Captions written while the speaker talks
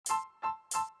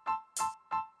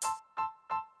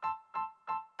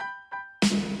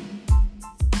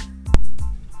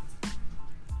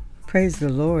Praise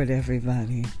the Lord,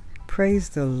 everybody. Praise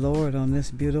the Lord on this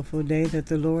beautiful day that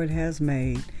the Lord has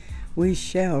made. We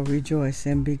shall rejoice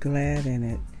and be glad in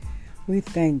it. We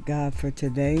thank God for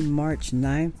today, March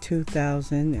 9th,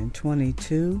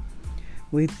 2022.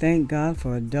 We thank God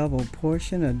for a double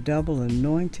portion, a double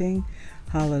anointing.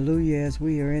 Hallelujah. As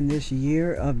we are in this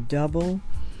year of double,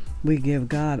 we give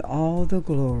God all the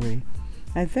glory.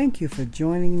 I thank you for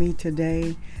joining me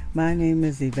today. My name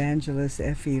is Evangelist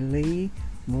Effie Lee,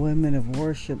 Women of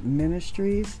Worship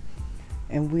Ministries,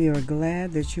 and we are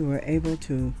glad that you are able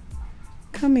to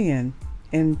come in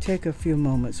and take a few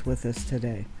moments with us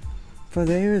today. For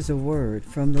there is a word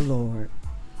from the Lord.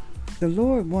 The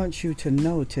Lord wants you to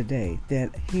know today that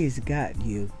He's got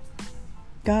you.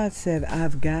 God said,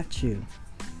 I've got you.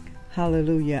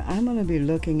 Hallelujah. I'm going to be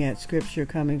looking at scripture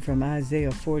coming from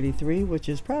Isaiah 43, which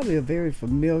is probably a very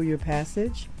familiar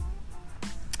passage.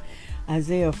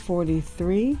 Isaiah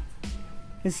 43,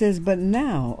 it says, But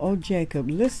now, O Jacob,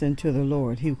 listen to the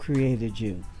Lord who created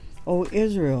you. O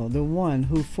Israel, the one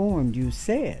who formed you,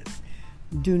 says,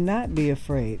 Do not be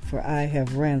afraid, for I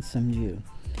have ransomed you.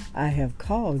 I have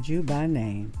called you by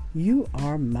name. You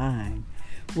are mine.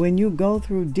 When you go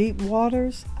through deep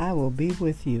waters, I will be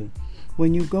with you.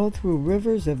 When you go through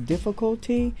rivers of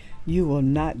difficulty, you will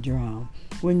not drown.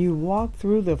 When you walk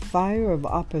through the fire of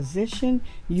opposition,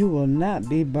 you will not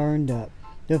be burned up.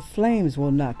 The flames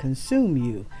will not consume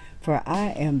you, for I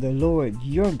am the Lord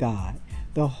your God,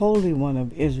 the Holy One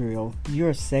of Israel,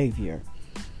 your Savior.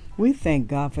 We thank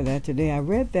God for that today. I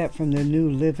read that from the New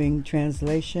Living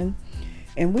Translation,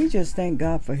 and we just thank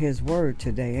God for His word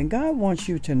today. And God wants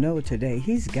you to know today,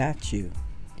 He's got you.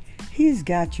 He's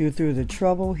got you through the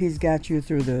trouble. He's got you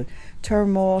through the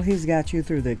turmoil. He's got you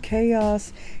through the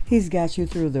chaos. He's got you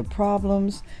through the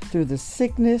problems, through the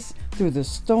sickness, through the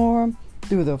storm,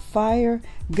 through the fire.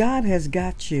 God has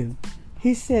got you.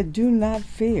 He said, do not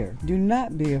fear. Do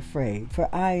not be afraid,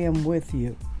 for I am with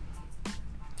you.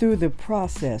 Through the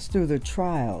process, through the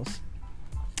trials,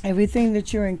 everything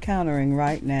that you're encountering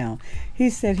right now, He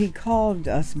said He called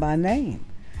us by name.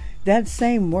 That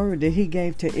same word that He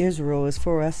gave to Israel is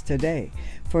for us today.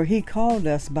 For He called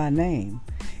us by name,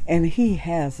 and He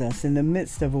has us in the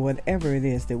midst of whatever it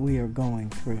is that we are going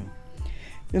through.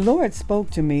 The Lord spoke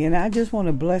to me, and I just want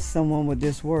to bless someone with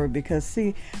this word because,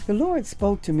 see, the Lord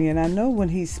spoke to me, and I know when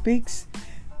He speaks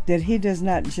that He does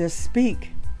not just speak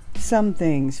some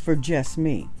things for just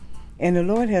me. And the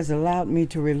Lord has allowed me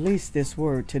to release this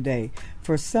word today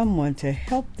for someone to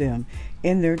help them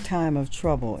in their time of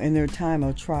trouble, in their time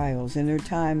of trials, in their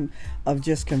time of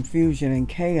just confusion and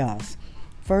chaos.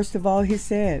 First of all, He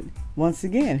said, once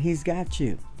again, He's got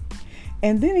you.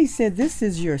 And then He said, this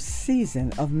is your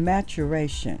season of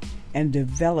maturation and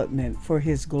development for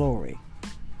His glory.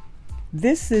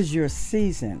 This is your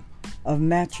season of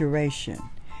maturation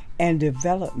and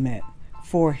development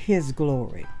for His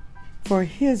glory. For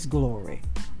His glory.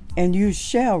 And you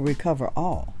shall recover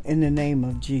all in the name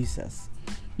of Jesus.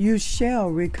 You shall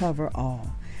recover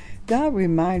all. God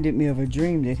reminded me of a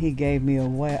dream that He gave me a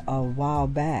while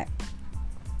back.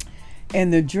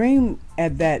 And the dream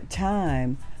at that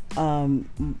time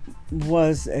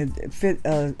was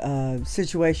a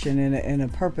situation and a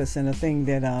purpose and a thing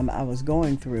that I was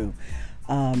going through,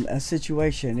 a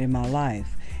situation in my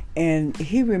life. And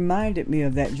He reminded me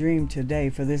of that dream today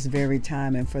for this very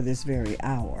time and for this very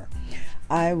hour.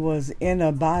 I was in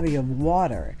a body of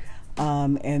water,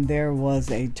 and there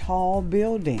was a tall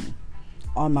building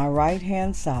on my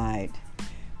right-hand side.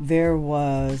 There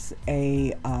was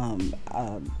a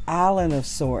island of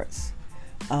sorts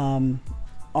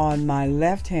on my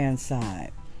left-hand side,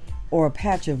 or a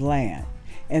patch of land.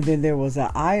 And then there was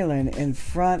an island in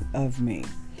front of me.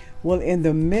 Well, in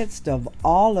the midst of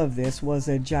all of this was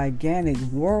a gigantic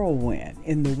whirlwind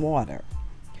in the water.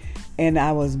 And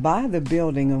I was by the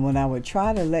building, and when I would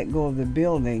try to let go of the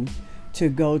building to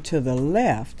go to the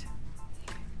left,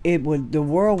 the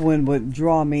whirlwind would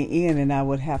draw me in, and I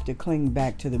would have to cling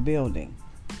back to the building.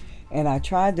 And I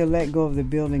tried to let go of the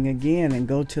building again and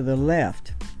go to the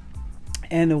left.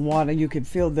 And the water, I could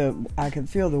feel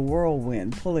the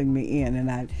whirlwind pulling me in, and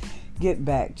I'd get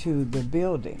back to the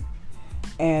building.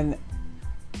 And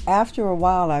after a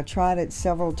while, I tried it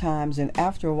several times, and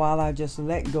after a while, I just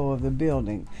let go of the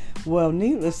building. Well,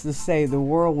 needless to say, the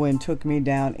whirlwind took me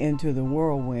down into the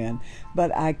whirlwind,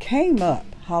 but I came up,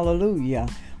 hallelujah,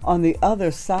 on the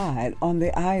other side, on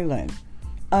the island,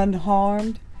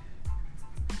 unharmed,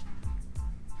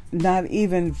 not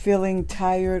even feeling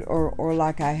tired or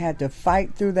like I had to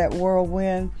fight through that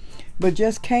whirlwind, but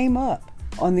just came up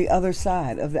on the other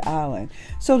side of the island.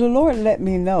 So the Lord let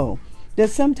me know that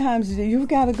sometimes you've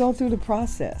got to go through the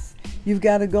process. You've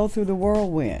got to go through the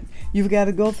whirlwind. You've got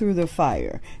to go through the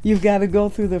fire. You've got to go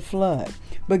through the flood.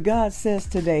 But God says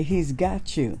today He's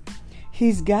got you.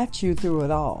 He's got you through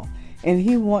it all. And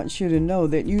He wants you to know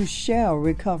that you shall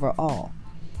recover all.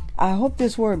 I hope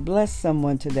this word blessed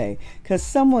someone today, because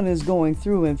someone is going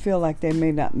through and feel like they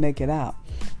may not make it out.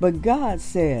 But God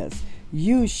says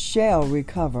you shall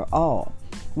recover all.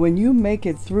 When you make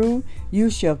it through, you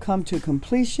shall come to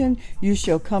completion. You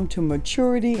shall come to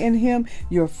maturity in Him.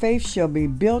 Your faith shall be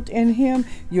built in Him.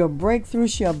 Your breakthrough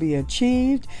shall be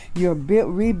achieved. Your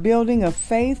rebuilding of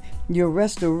faith, your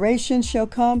restoration shall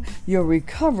come. Your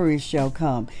recovery shall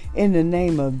come in the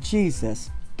name of Jesus.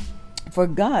 For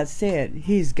God said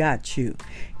He's got you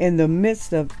in the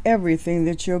midst of everything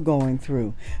that you're going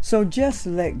through. So just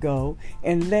let go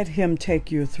and let Him take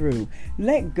you through.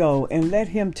 Let go and let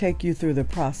Him take you through the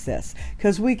process,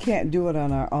 because we can't do it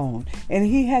on our own. And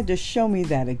He had to show me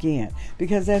that again,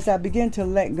 because as I began to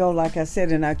let go, like I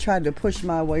said, and I tried to push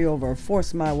my way over,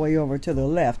 force my way over to the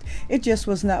left, it just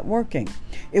was not working.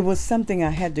 It was something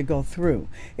I had to go through.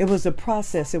 It was a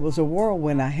process. It was a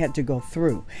whirlwind I had to go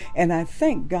through. And I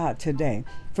thank God today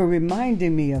for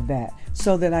reminding me of that,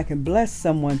 so that I can bless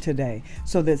someone today,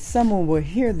 so that someone will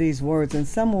hear these words and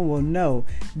someone will know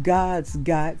God's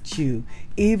got you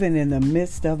even in the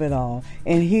midst of it all.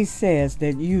 And He says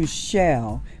that you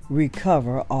shall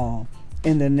recover all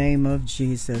in the name of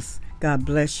Jesus. God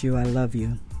bless you. I love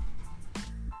you.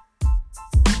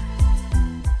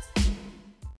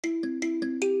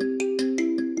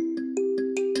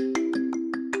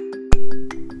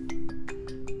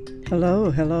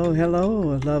 Hello, hello,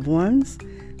 hello, loved ones.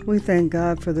 We thank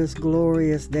God for this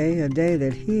glorious day, a day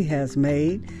that He has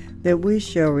made, that we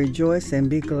shall rejoice and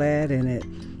be glad in it.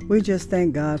 We just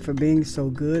thank God for being so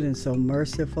good and so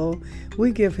merciful.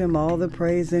 We give Him all the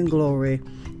praise and glory,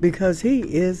 because He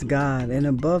is God, and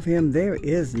above Him there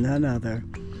is none other.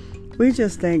 We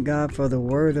just thank God for the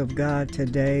Word of God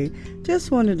today.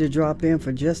 Just wanted to drop in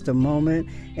for just a moment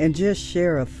and just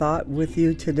share a thought with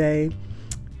you today.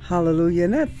 Hallelujah.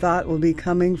 And that thought will be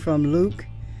coming from Luke,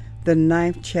 the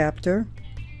 9th chapter.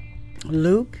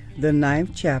 Luke, the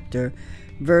 9th chapter,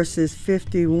 verses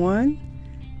 51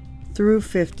 through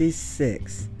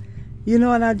 56. You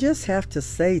know, and I just have to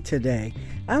say today,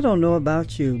 I don't know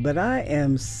about you, but I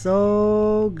am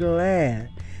so glad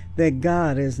that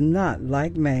God is not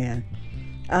like man.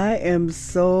 I am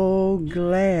so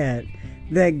glad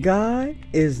that God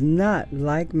is not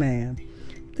like man.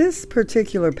 This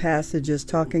particular passage is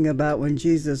talking about when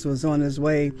Jesus was on His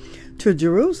way to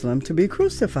Jerusalem to be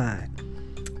crucified.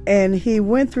 And He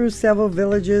went through several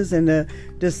villages, and the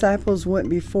disciples went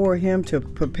before Him to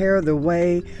prepare the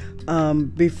way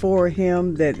before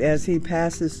Him, that as He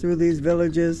passes through these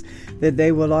villages, that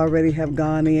they will already have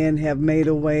gone in, have made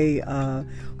a way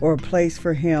or a place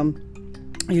for Him.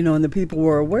 You know, and the people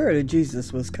were aware that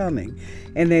Jesus was coming.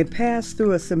 And they passed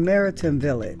through a Samaritan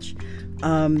village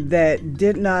that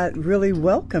did not really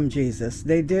welcome Jesus.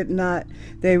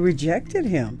 They rejected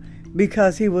Him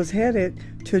because He was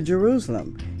headed to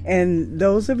Jerusalem. And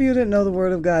those of you that know the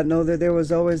Word of God know that there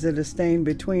was always a disdain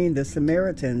between the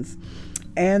Samaritans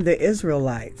and the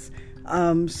Israelites.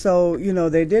 So, you know,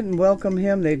 they didn't welcome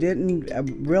Him. They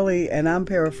didn't really, and I'm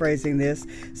paraphrasing this,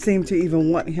 seem to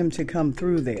even want Him to come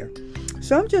through there.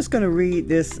 So I'm just going to read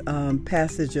this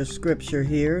passage of scripture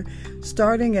here,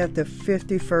 starting at the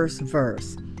 51st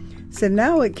verse. So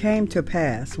now it came to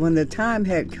pass, when the time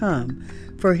had come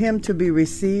for Him to be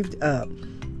received up,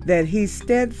 that He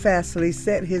steadfastly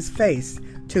set His face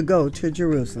to go to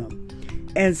Jerusalem,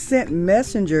 and sent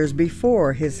messengers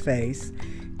before His face.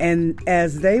 And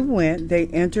as they went, they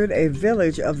entered a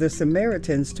village of the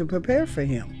Samaritans to prepare for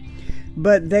Him.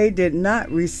 But they did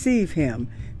not receive Him,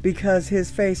 because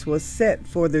His face was set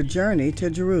for the journey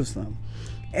to Jerusalem.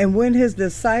 And when His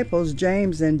disciples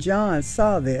James and John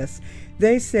saw this,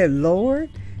 they said,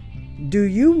 Lord, do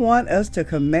you want us to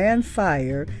command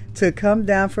fire to come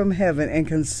down from heaven and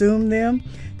consume them,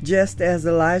 just as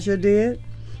Elijah did?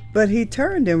 But He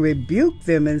turned and rebuked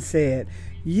them and said,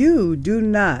 you do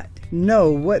not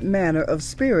know what manner of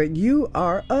spirit you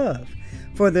are of.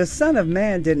 For the Son of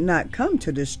Man did not come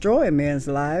to destroy men's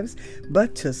lives,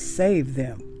 but to save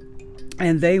them.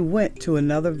 And they went to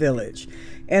another village.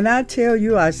 And I tell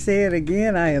you, I say it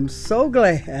again, I am so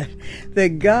glad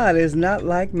that God is not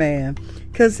like man,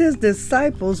 because His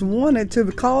disciples wanted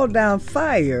to call down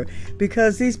fire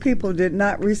because these people did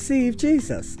not receive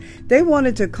Jesus. They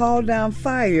wanted to call down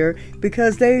fire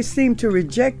because they seemed to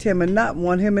reject Him and not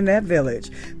want Him in that village.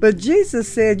 But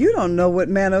Jesus said, you don't know what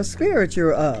manner of spirit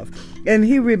you're of. And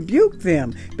He rebuked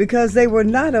them because they were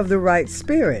not of the right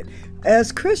spirit.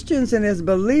 As Christians and as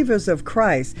believers of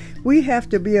Christ, we have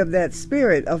to be of that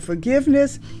spirit of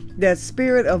forgiveness, that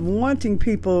spirit of wanting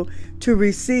people to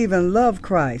receive and love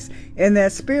Christ, and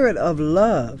that spirit of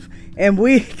love. And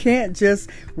we can't just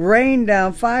rain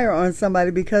down fire on somebody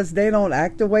because they don't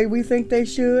act the way we think they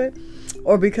should,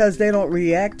 or because they don't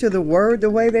react to the word the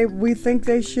way we think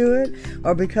they should,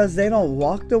 or because they don't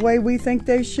walk the way we think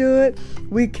they should.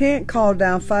 We can't call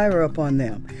down fire upon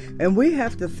them. And we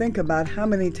have to think about how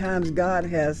many times God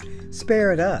has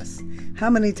spared us, how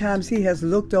many times he has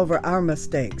looked over our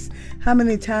mistakes, how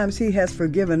many times he has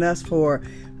forgiven us for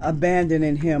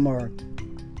abandoning him or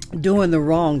doing the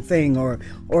wrong thing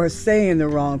or saying the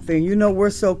wrong thing. You know,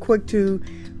 we're so quick to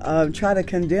try to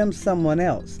condemn someone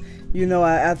else. You know,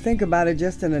 I think about it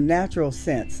just in a natural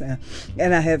sense.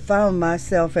 And I had found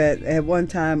myself at one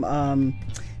time,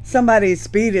 somebody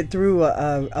speeded through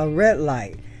a red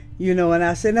light, you know, and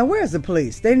I said, now where's the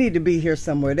police? They need to be here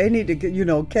somewhere. They need to, you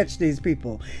know, catch these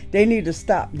people. They need to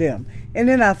stop them. And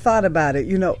then I thought about it,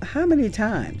 you know, how many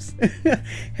times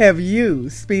have you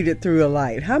speeded through a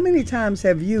light? How many times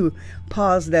have you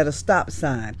paused at a stop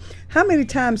sign? How many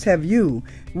times have you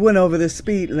went over the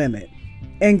speed limit?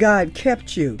 And God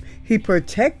kept you. He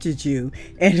protected you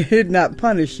and did not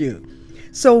punish you.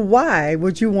 So why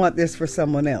would you want this for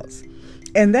someone else?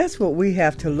 And that's what we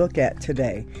have to look at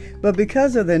today. But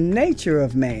because of the nature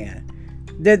of man,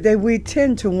 that we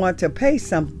tend to want to pay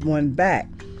someone back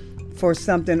for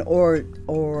something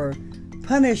or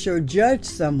punish or judge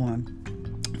someone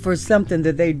for something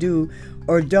that they do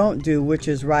or don't do, which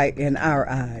is right in our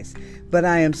eyes. But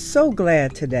I am so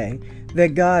glad today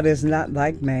that God is not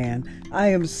like man. I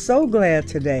am so glad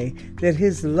today that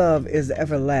his love is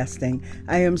everlasting.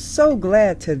 I am so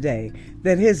glad today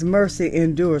that his mercy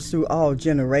endures through all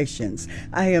generations.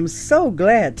 I am so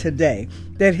glad today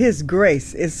that his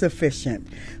grace is sufficient.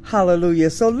 Hallelujah.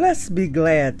 So let's be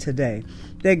glad today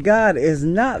that God is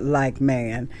not like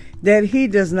man, that he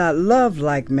does not love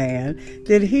like man,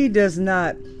 that he does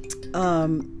not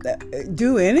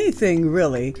do anything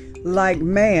really like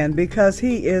man, because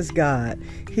he is God.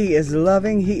 He is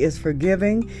loving. He is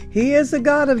forgiving. He is a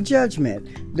God of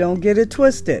judgment. Don't get it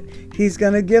twisted. He's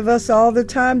going to give us all the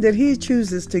time that he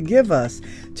chooses to give us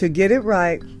to get it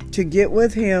right, to get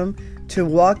with him, to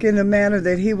walk in the manner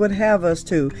that he would have us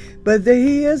to. But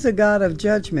he is a God of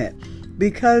judgment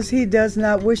because he does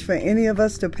not wish for any of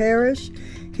us to perish.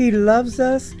 He loves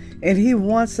us. And he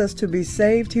wants us to be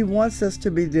saved. He wants us to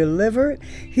be delivered.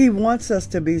 He wants us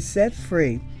to be set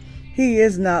free. He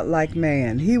is not like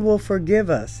man. He will forgive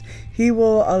us. He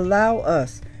will allow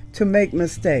us to make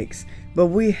mistakes. But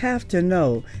we have to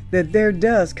know that there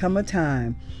does come a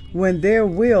time when there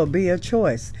will be a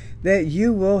choice that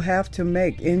you will have to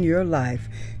make in your life,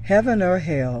 heaven or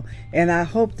hell. And I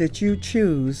hope that you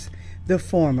choose the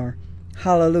former.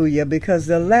 Hallelujah, because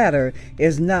the latter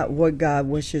is not what God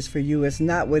wishes for you. It's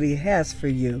not what he has for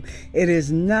you. It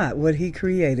is not what he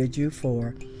created you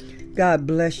for. God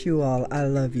bless you all. I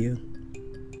love you.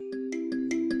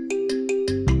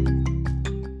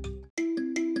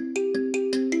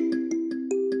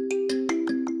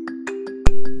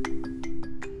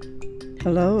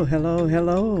 Hello, hello,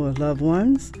 hello, loved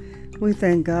ones. We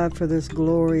thank God for this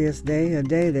glorious day, a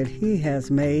day that he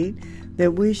has made,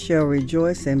 that we shall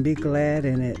rejoice and be glad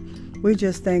in it. We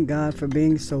just thank God for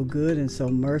being so good and so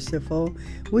merciful.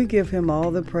 We give him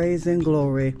all the praise and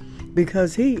glory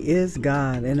because he is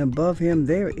God, and above him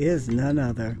there is none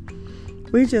other.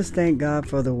 We just thank God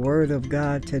for the word of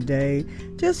God today.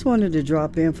 Just wanted to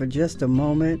drop in for just a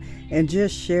moment and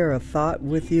just share a thought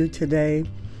with you today.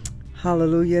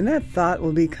 Hallelujah. And that thought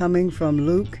will be coming from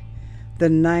Luke, the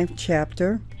 9th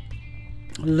chapter.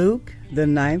 Luke, the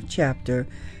 9th chapter,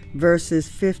 verses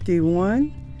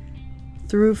 51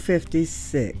 through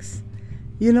 56.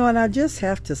 You know, and I just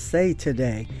have to say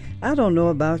today, I don't know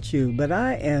about you, but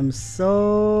I am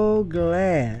so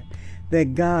glad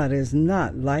that God is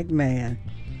not like man.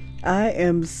 I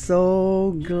am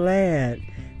so glad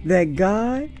that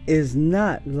God is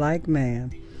not like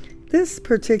man. This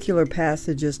particular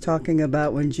passage is talking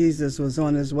about when Jesus was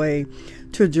on his way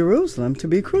to Jerusalem to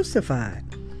be crucified.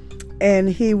 And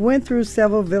he went through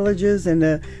several villages, and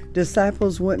the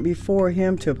disciples went before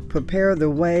him to prepare the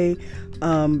way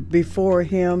before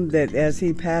him, that as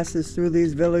he passes through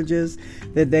these villages,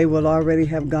 that they will already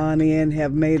have gone in,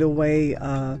 have made a way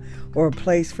or a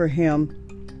place for him.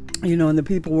 You know, and the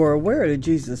people were aware that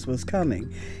Jesus was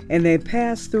coming. And they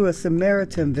passed through a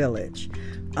Samaritan village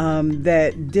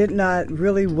that did not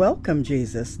really welcome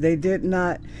Jesus.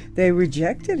 They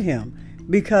rejected him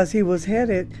because he was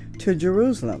headed to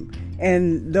Jerusalem.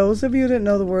 And those of you that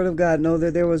know the Word of God know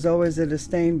that there was always a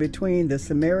disdain between the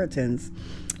Samaritans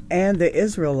and the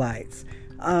Israelites.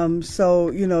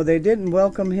 So, they didn't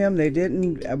welcome him. They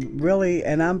didn't really,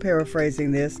 and I'm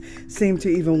paraphrasing this, seem to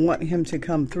even want him to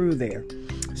come through there.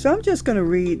 So I'm just going to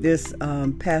read this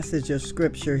passage of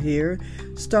scripture here,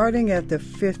 starting at the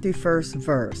 51st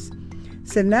verse.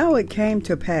 So now it came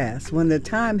to pass, when the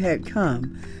time had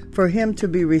come for him to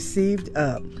be received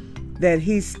up, that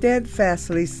he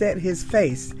steadfastly set his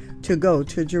face to go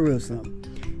to Jerusalem,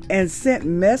 and sent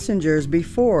messengers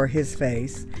before his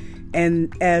face.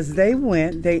 And as they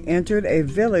went, they entered a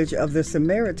village of the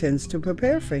Samaritans to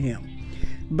prepare for him.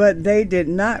 But they did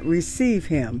not receive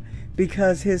him,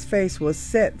 because his face was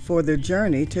set for the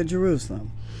journey to Jerusalem.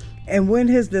 And when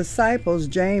his disciples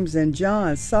James and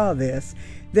John saw this,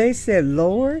 they said,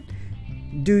 Lord,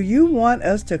 do you want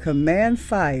us to command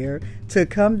fire to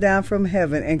come down from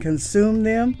heaven and consume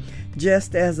them,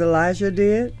 just as Elijah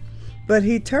did? But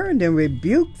he turned and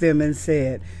rebuked them and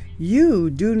said, You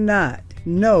do not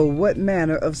know what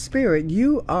manner of spirit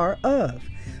you are of.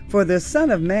 For the Son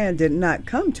of Man did not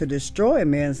come to destroy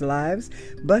men's lives,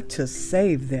 but to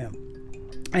save them.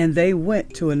 And they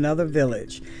went to another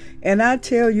village. And I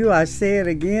tell you, I say it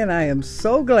again, I am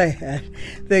so glad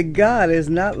that God is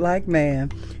not like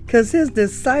man, because his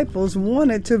disciples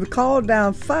wanted to call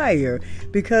down fire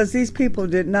because these people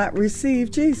did not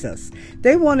receive Jesus.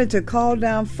 They wanted to call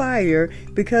down fire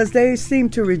because they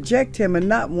seemed to reject him and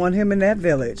not want him in that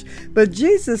village. But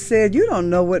Jesus said, you don't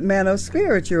know what manner of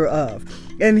spirit you're of.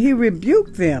 And he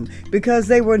rebuked them because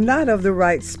they were not of the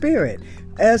right spirit.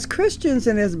 As Christians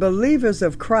and as believers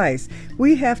of Christ,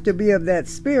 we have to be of that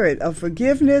spirit of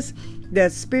forgiveness,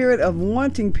 that spirit of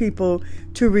wanting people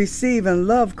to receive and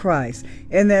love Christ,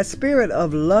 and that spirit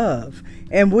of love.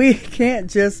 And we can't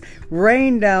just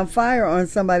rain down fire on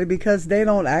somebody because they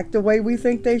don't act the way we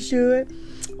think they should,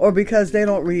 or because they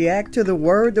don't react to the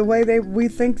word the way we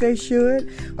think they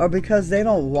should, or because they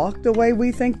don't walk the way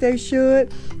we think they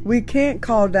should. We can't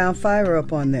call down fire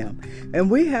upon them. And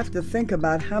we have to think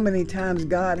about how many times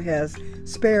God has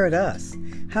spared us,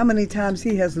 how many times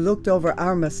he has looked over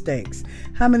our mistakes,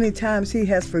 how many times he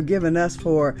has forgiven us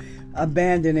for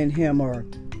abandoning him or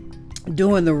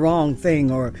doing the wrong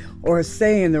thing or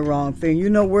saying the wrong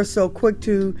thing. We're so quick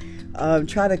to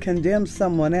try to condemn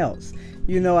someone else.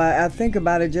 I think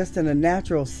about it just in a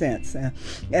natural sense.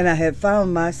 And I had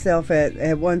found myself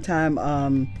at one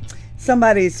time,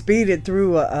 somebody speeded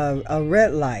through a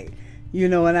red light,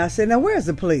 and I said, now where's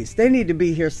the police? They need to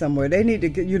be here somewhere. They need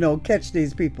to, catch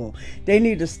these people. They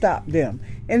need to stop them.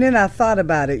 And then I thought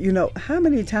about it, how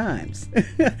many times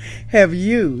have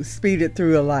you speeded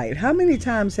through a light? How many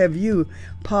times have you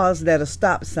paused at a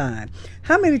stop sign?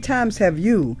 How many times have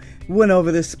you went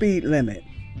over the speed limit?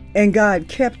 And God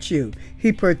kept you.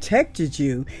 He protected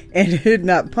you and did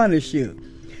not punish you.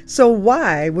 So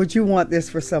why would you want this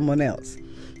for someone else?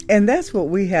 And that's what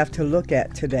we have to look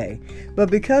at today. But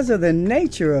because of the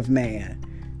nature of man,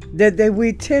 that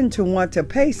we tend to want to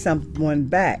pay someone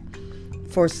back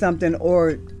for something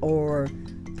or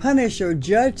punish or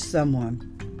judge someone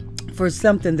for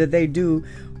something that they do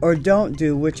or don't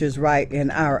do, which is right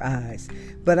in our eyes.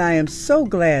 But I am so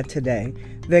glad today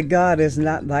that God is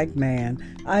not like man.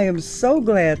 I am so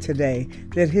glad today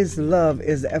that his love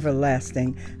is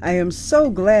everlasting. I am so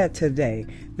glad today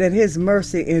that his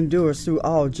mercy endures through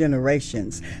all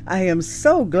generations. I am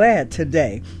so glad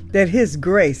today that his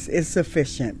grace is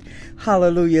sufficient.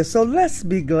 Hallelujah. So let's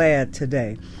be glad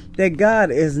today that God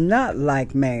is not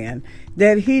like man,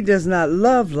 that he does not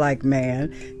love like man,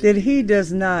 that he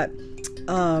does not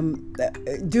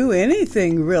do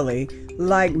anything really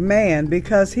like man,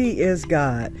 because he is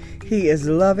God. He is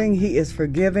loving. He is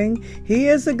forgiving. He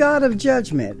is a God of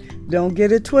judgment. Don't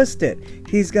get it twisted.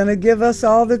 He's going to give us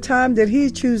all the time that he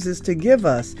chooses to give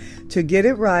us to get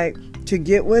it right, to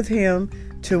get with him,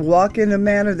 to walk in the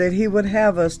manner that he would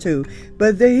have us to.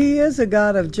 But he is a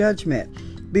God of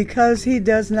judgment because he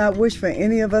does not wish for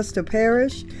any of us to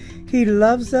perish. He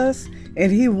loves us. And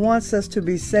he wants us to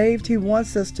be saved. He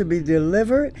wants us to be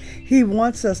delivered. He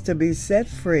wants us to be set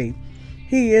free.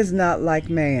 He is not like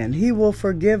man. He will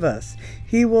forgive us.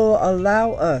 He will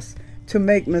allow us to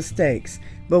make mistakes.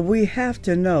 But we have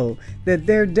to know that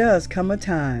there does come a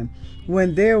time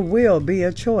when there will be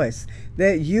a choice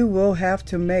that you will have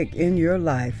to make in your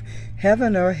life,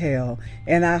 heaven or hell.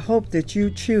 And I hope that you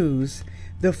choose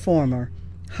the former.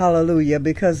 Hallelujah,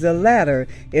 because the latter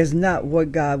is not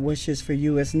what God wishes for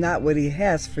you. It's not what he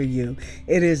has for you.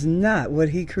 It is not what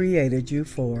he created you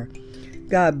for.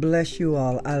 God bless you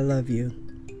all. I love you.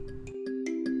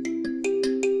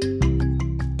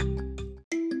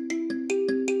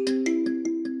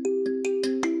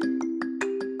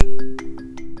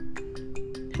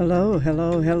 Hello,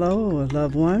 hello, hello,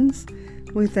 loved ones.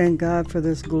 We thank God for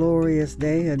this glorious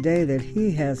day, a day that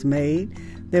He has made,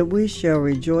 that we shall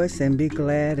rejoice and be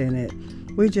glad in it.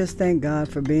 We just thank God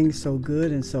for being so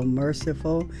good and so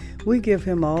merciful. We give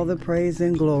Him all the praise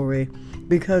and glory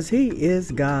because He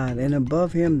is God, and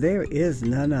above Him there is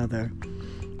none other.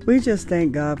 We just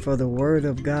thank God for the Word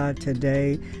of God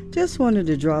today. Just wanted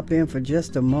to drop in for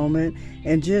just a moment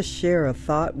and just share a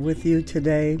thought with you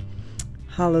today.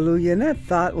 Hallelujah. And that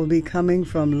thought will be coming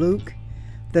from Luke,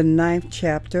 the 9th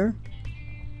chapter.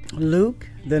 Luke,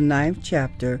 the 9th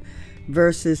chapter,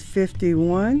 verses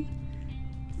 51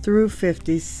 through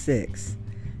 56.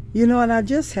 You know, and I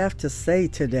just have to say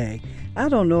today, I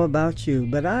don't know about you,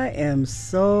 but I am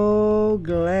so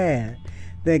glad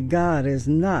that God is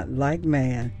not like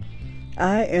man.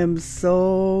 I am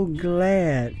so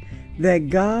glad that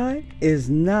God is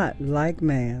not like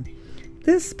man.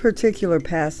 This particular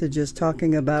passage is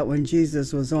talking about when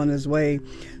Jesus was on his way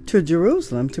to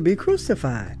Jerusalem to be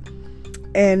crucified.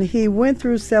 And he went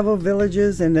through several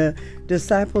villages, and the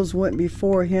disciples went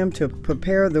before him to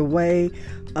prepare the way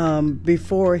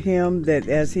before him, that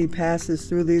as he passes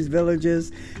through these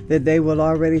villages, that they will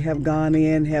already have gone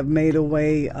in, have made a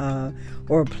way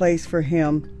or a place for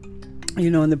him.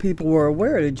 You know, and the people were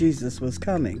aware that Jesus was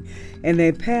coming. And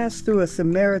they passed through a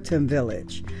Samaritan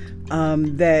village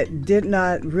that did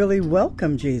not really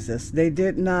welcome Jesus. They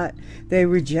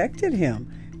rejected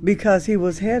him because he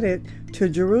was headed to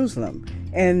Jerusalem.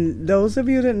 And those of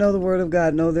you that know the Word of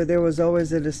God know that there was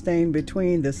always a disdain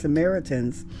between the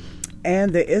Samaritans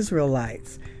and the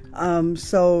Israelites.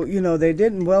 So, you know, they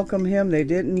didn't welcome him. They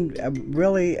didn't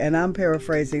really, and I'm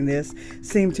paraphrasing this,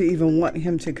 seem to even want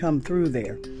him to come through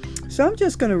there. So I'm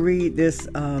just going to read this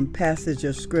passage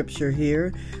of scripture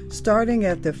here, starting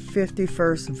at the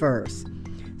 51st verse.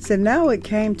 So now it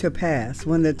came to pass,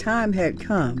 when the time had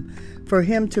come for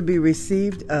him to be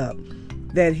received up,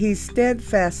 that he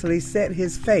steadfastly set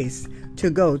his face to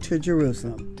go to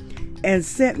Jerusalem, and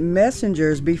sent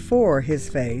messengers before his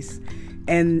face.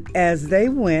 And as they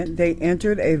went, they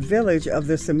entered a village of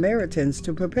the Samaritans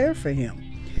to prepare for him.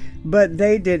 But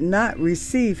they did not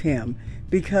receive him,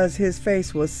 because his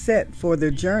face was set for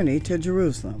the journey to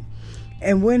Jerusalem.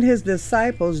 And when his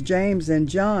disciples James and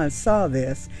John saw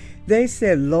this, they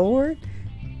said, Lord,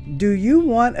 do you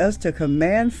want us to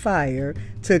command fire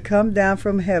to come down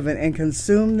from heaven and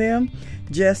consume them,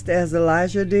 just as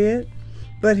Elijah did?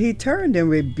 But he turned and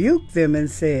rebuked them and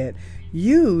said,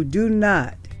 you do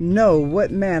not know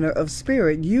what manner of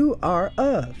spirit you are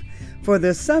of. For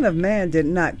the Son of Man did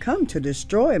not come to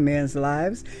destroy men's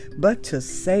lives, but to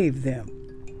save them.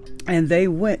 And they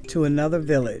went to another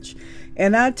village.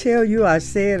 And I tell you, I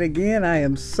say it again, I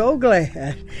am so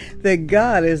glad that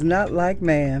God is not like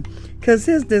man, because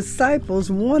his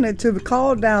disciples wanted to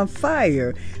call down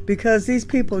fire because these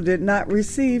people did not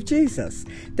receive Jesus.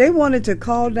 They wanted to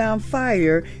call down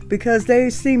fire because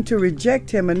they seemed to reject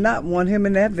him and not want him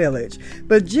in that village.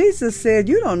 But Jesus said,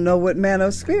 you don't know what manner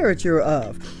of spirit you're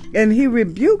of. And he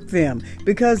rebuked them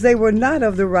because they were not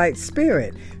of the right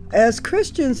spirit. As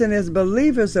Christians and as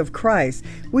believers of Christ,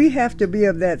 we have to be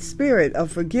of that spirit of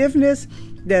forgiveness,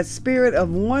 that spirit of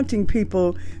wanting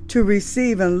people to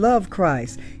receive and love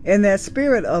Christ, and that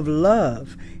spirit of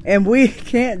love. And we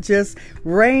can't just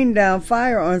rain down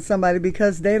fire on somebody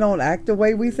because they don't act the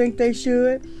way we think they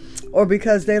should, or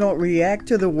because they don't react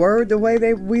to the word the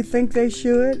way we think they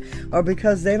should, or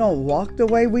because they don't walk the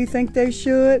way we think they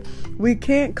should. We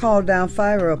can't call down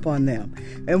fire upon them.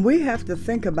 And we have to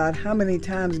think about how many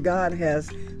times God has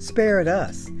spared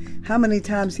us, how many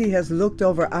times he has looked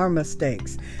over our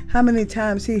mistakes, how many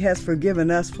times he has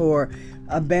forgiven us for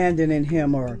abandoning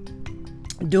him or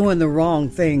doing the wrong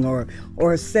thing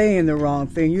or saying the wrong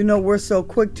thing. You know, we're so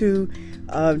quick to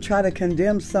try to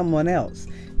condemn someone else.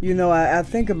 You know, I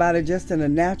think about it just in a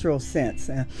natural sense.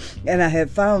 And I had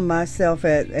found myself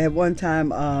at one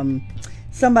time,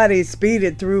 somebody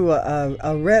speeded through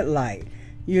a red light,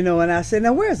 you know, and I said,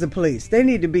 now where's the police? They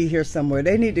need to be here somewhere.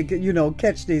 They need to, you know,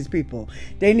 catch these people.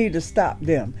 They need to stop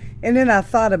them. And then I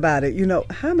thought about it, you know,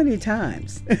 how many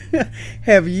times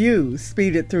have you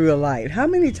speeded through a light? How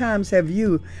many times have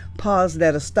you paused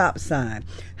at a stop sign?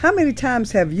 How many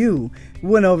times have you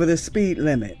went over the speed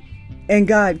limit? And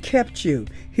God kept you.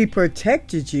 He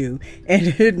protected you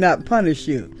and did not punish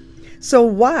you. So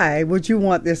why would you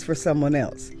want this for someone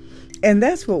else? And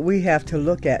that's what we have to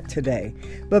look at today.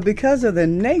 But because of the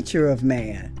nature of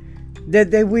man,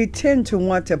 that we tend to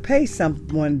want to pay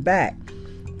someone back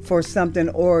for something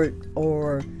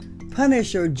or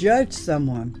punish or judge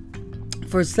someone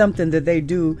for something that they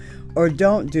do or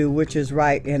don't do which is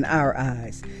right in our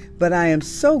eyes. But I am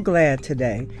so glad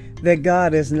today that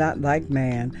God is not like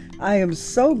man. I am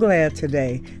so glad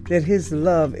today that his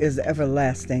love is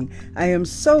everlasting. I am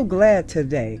so glad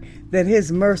today that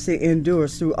his mercy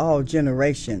endures through all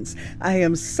generations. I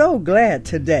am so glad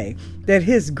today that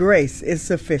his grace is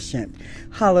sufficient.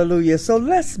 Hallelujah. So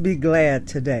let's be glad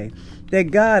today that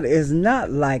God is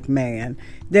not like man,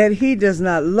 that he does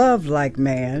not love like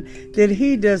man, that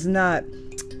he does not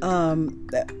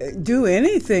do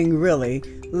anything really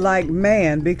like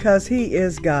man, because he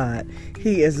is God.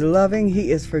 He is loving.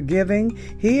 He is forgiving.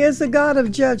 He is a God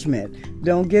of judgment.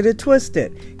 Don't get it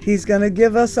twisted. He's going to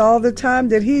give us all the time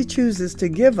that he chooses to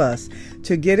give us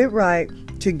to get it right,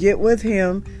 to get with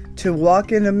him, to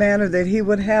walk in the manner that he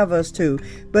would have us to.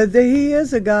 But he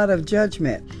is a God of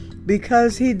judgment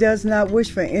because he does not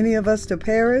wish for any of us to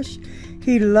perish.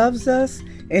 He loves us.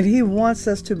 And he wants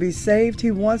us to be saved.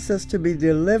 He wants us to be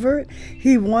delivered.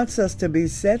 He wants us to be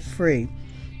set free.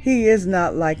 He is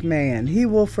not like man. He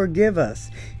will forgive us.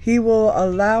 He will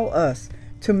allow us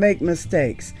to make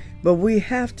mistakes. But we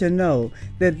have to know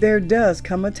that there does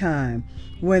come a time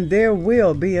when there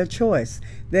will be a choice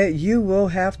that you will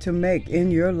have to make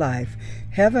in your life,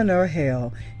 heaven or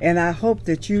hell. And I hope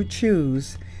that you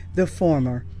choose the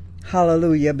former.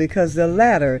 Hallelujah, because the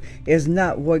latter is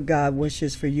not what God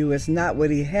wishes for you. It's not what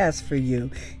he has for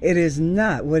you. It is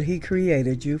not what he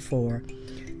created you for.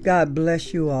 God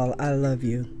bless you all. I love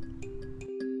you.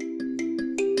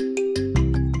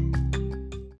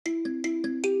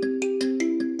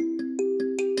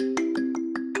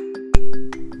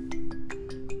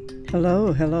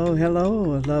 Hello, hello,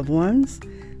 hello, loved ones.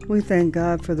 We thank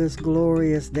God for this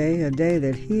glorious day, a day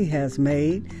that he has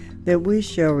made, that we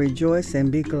shall rejoice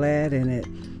and be glad in it.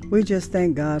 We just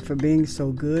thank God for being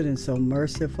so good and so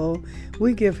merciful.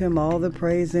 We give him all the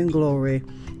praise and glory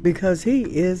because he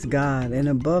is God, and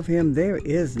above him there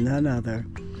is none other.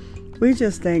 We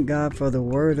just thank God for the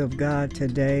word of God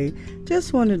today.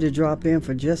 Just wanted to drop in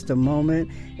for just a moment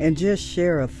and just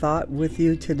share a thought with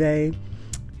you today.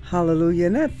 Hallelujah.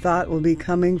 And that thought will be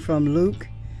coming from Luke,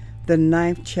 the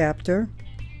 9th chapter.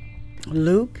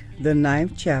 Luke, the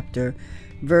 9th chapter,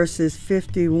 verses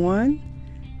 51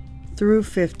 through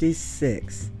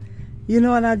 56. You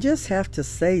know, and I just have to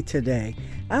say today,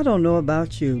 I don't know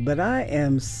about you, but I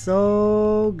am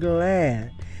so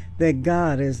glad that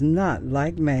God is not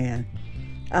like man.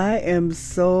 I am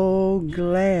so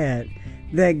glad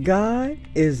that God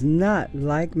is not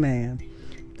like man.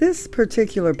 This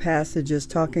particular passage is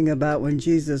talking about when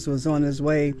Jesus was on his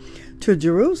way to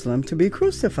Jerusalem to be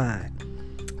crucified.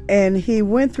 And he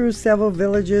went through several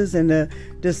villages, and the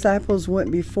disciples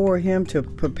went before him to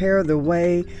prepare the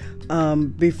way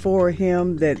before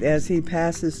him, that as he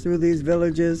passes through these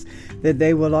villages, that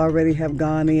they will already have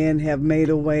gone in, have made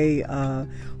a way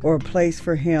or a place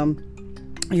for him.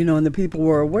 You know, and the people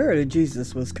were aware that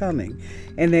Jesus was coming.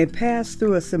 And they passed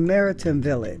through a Samaritan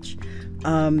village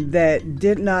that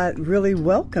did not really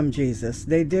welcome Jesus.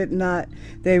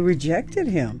 They rejected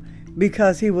him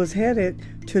because he was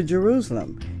headed to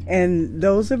Jerusalem. And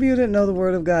those of you that know the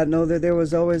Word of God know that there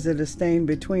was always a disdain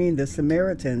between the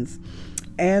Samaritans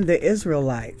and the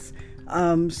Israelites.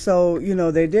 So, you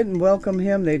know, they didn't welcome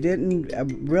him. They didn't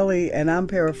really, and I'm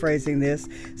paraphrasing this,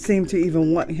 seem to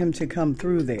even want him to come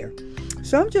through there.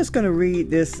 So I'm just going to read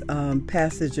this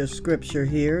passage of scripture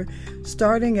here,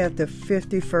 starting at the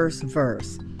 51st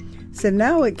verse. So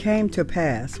now it came to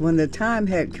pass, when the time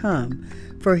had come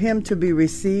for him to be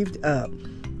received up,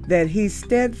 that he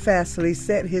steadfastly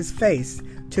set his face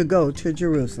to go to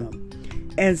Jerusalem,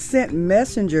 and sent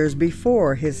messengers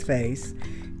before his face.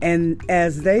 And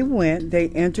as they went, they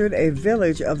entered a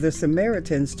village of the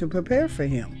Samaritans to prepare for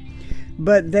him.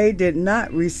 But they did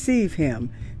not receive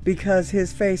him, because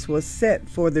his face was set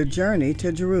for the journey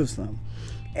to Jerusalem.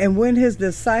 And when his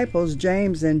disciples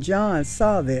James and John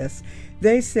saw this,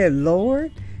 they said,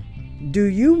 Lord, do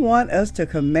you want us to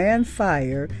command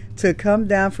fire to come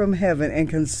down from heaven and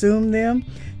consume them,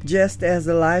 just as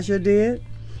Elijah did?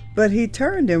 But he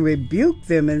turned and rebuked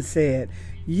them and said,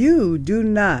 you do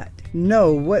not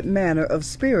know what manner of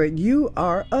spirit you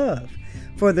are of.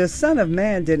 For the Son of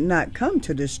Man did not come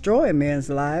to destroy men's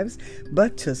lives,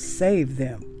 but to save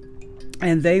them.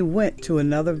 And they went to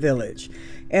another village.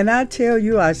 And I tell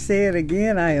you, I say it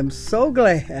again, I am so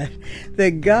glad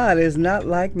that God is not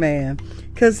like man,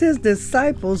 because his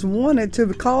disciples wanted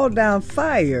to call down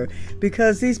fire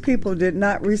because these people did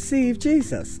not receive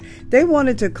Jesus. They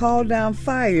wanted to call down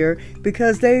fire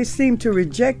because they seemed to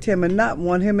reject him and not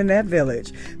want him in that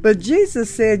village. But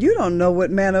Jesus said, you don't know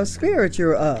what manner of spirit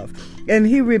you're of. And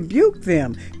he rebuked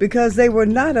them because they were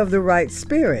not of the right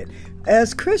spirit.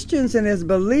 as Christians and as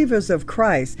believers of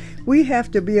Christ, we have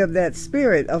to be of that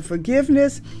spirit of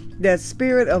forgiveness, that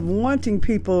spirit of wanting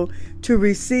people to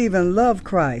receive and love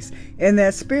Christ, and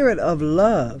that spirit of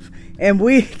love. And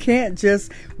we can't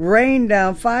just rain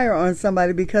down fire on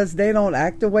somebody because they don't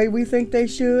act the way we think they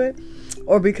should,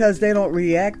 or because they don't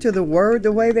react to the word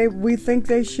the way we think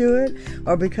they should,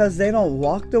 or because they don't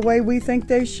walk the way we think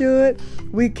they should.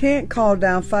 We can't call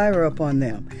down fire upon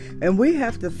them. And we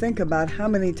have to think about how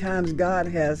many times God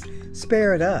has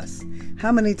spared us,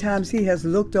 how many times he has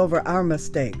looked over our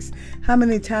mistakes, how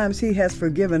many times he has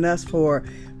forgiven us for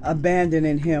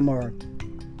abandoning him or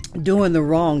doing the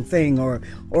wrong thing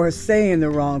or saying the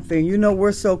wrong thing. You know,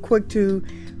 we're so quick to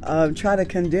try to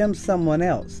condemn someone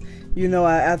else. You know,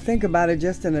 I think about it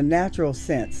just in a natural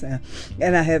sense.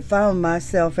 And I had found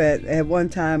myself at one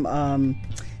time,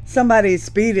 somebody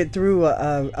speeded through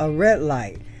a red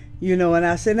light, you know, and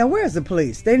I said, now where's the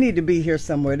police? They need to be here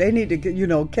somewhere. They need to, you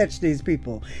know, catch these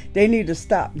people. They need to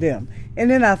stop them. And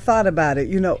then I thought about it,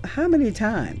 you know, how many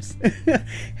times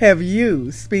have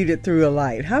you speeded through a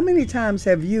light? How many times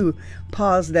have you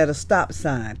paused at a stop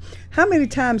sign? How many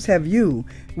times have you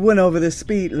went over the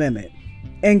speed limit?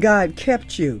 And God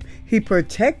kept you. He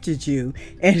protected you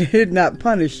and did not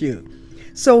punish you.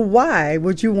 So why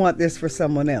would you want this for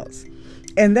someone else?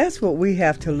 And that's what we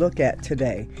have to look at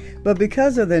today. But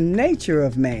because of the nature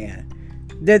of man,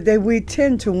 that we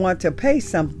tend to want to pay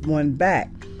someone back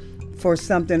for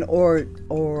something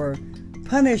or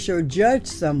punish or judge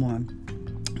someone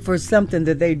for something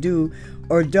that they do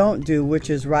or don't do, which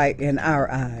is right in our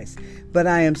eyes. But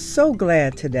I am so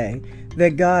glad today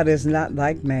that God is not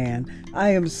like man.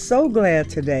 I am so glad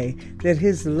today that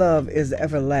his love is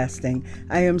everlasting.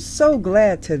 I am so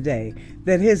glad today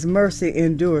that his mercy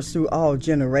endures through all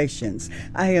generations.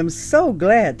 I am so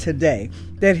glad today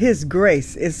that his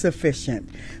grace is sufficient.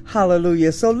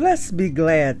 Hallelujah. So let's be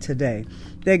glad today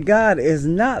that God is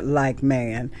not like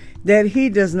man, that he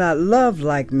does not love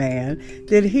like man,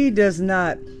 that he does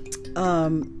not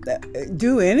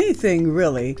do anything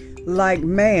really like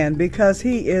man, because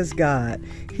he is God.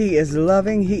 He is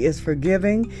loving. He is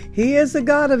forgiving. He is a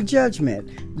God of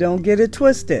judgment. Don't get it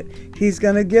twisted. He's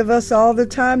going to give us all the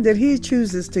time that he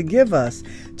chooses to give us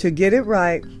to get it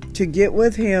right, to get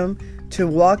with him, to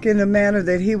walk in the manner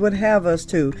that he would have us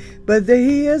to. But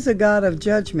he is a God of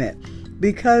judgment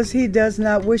because he does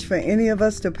not wish for any of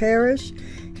us to perish.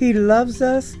 He loves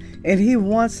us. And he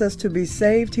wants us to be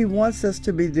saved. He wants us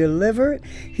to be delivered.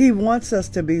 He wants us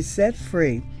to be set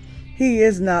free. He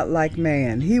is not like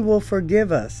man. He will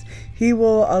forgive us. He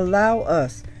will allow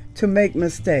us to make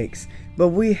mistakes. But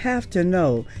we have to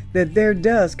know that there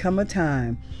does come a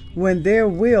time when there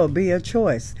will be a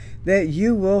choice that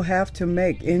you will have to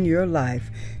make in your life,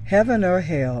 heaven or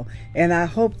hell. And I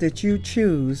hope that you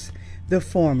choose the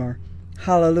former.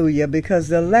 Hallelujah, because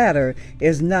the latter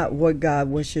is not what God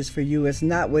wishes for you. It's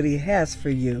not what he has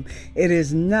for you. It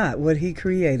is not what he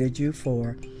created you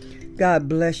for. God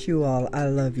bless you all. I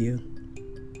love you.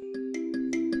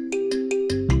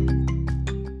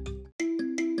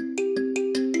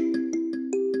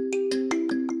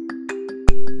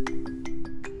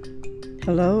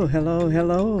 Hello, hello,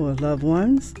 hello, loved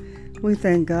ones. We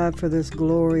thank God for this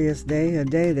glorious day, a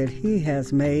day that he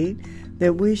has made,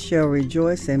 that we shall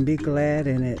rejoice and be glad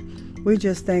in it. We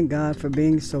just thank God for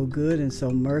being so good and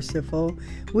so merciful.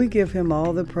 We give him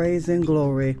all the praise and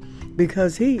glory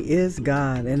because he is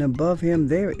God, and above him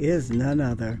there is none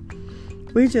other.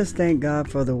 We just thank God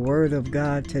for the word of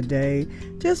God today.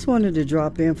 Just wanted to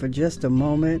drop in for just a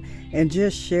moment and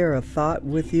just share a thought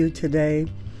with you today.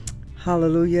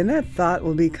 Hallelujah. And that thought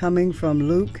will be coming from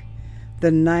Luke, the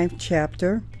 9th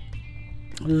chapter.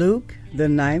 Luke, the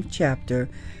 9th chapter,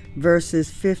 verses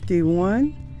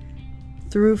 51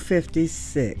 through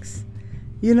 56.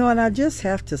 You know, and I just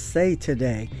have to say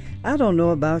today, I don't know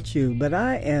about you, but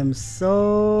I am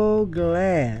so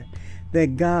glad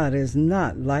that God is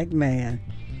not like man.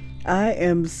 I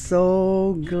am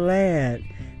so glad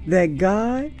that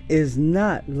God is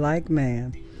not like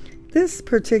man. This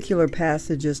particular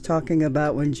passage is talking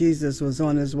about when Jesus was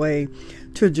on his way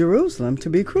to Jerusalem to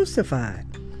be crucified.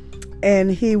 And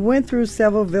he went through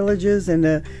several villages, and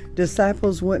the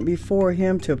disciples went before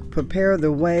him to prepare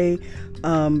the way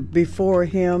before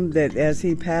him, that as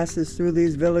he passes through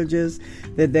these villages,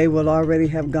 that they will already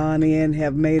have gone in,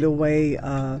 have made a way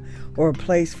or a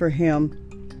place for him.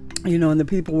 You know, and the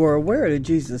people were aware that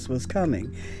Jesus was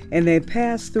coming. And they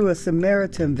passed through a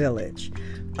Samaritan village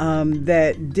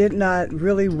that did not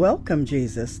really welcome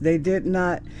Jesus.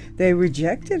 They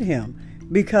rejected him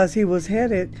because he was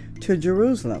headed to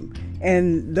Jerusalem.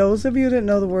 And those of you that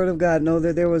know the Word of God know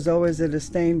that there was always a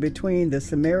disdain between the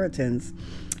Samaritans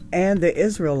and the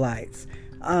Israelites.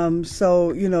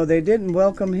 So, they didn't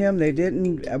welcome him. They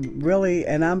didn't really,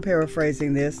 and I'm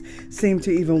paraphrasing this, seem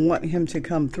to even want him to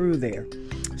come through there.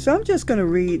 So I'm just going to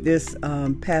read this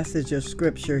passage of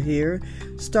scripture here,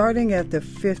 starting at the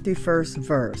 51st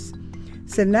verse.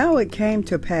 So now it came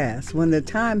to pass, when the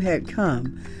time had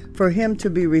come for him to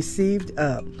be received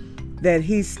up, that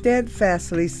he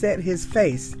steadfastly set his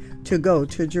face to go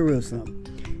to Jerusalem,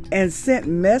 and sent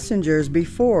messengers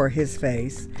before his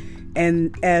face.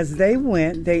 And as they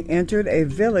went, they entered a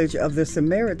village of the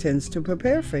Samaritans to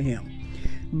prepare for him.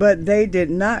 But they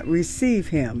did not receive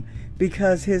him,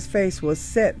 because his face was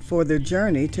set for the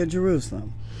journey to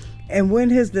Jerusalem. And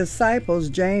when his disciples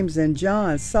James and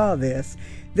John saw this,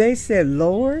 they said,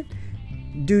 Lord,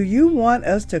 do you want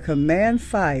us to command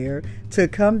fire to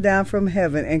come down from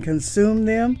heaven and consume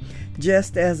them,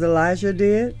 just as Elijah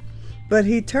did? But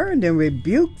he turned and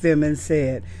rebuked them and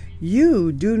said,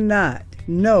 you do not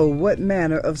know what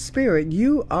manner of spirit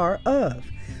you are of.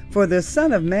 For the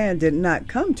Son of Man did not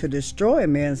come to destroy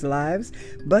men's lives,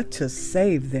 but to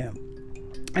save them.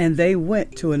 And they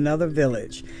went to another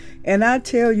village. And I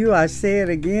tell you, I say it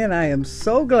again, I am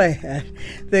so glad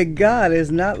that God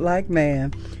is not like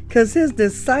man, because his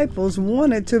disciples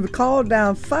wanted to call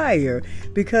down fire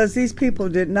because these people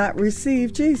did not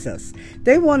receive Jesus.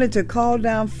 They wanted to call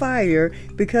down fire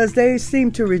because they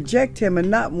seemed to reject him and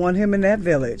not want him in that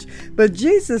village. But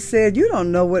Jesus said, you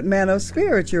don't know what manner of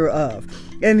spirit you're of.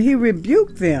 And he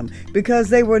rebuked them because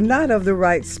they were not of the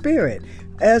right spirit.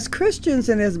 As Christians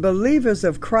and as believers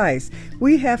of Christ,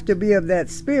 we have to be of that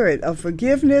spirit of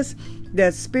forgiveness,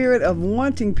 that spirit of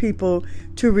wanting people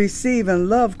to receive and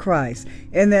love Christ,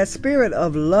 and that spirit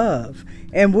of love.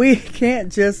 And we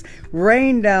can't just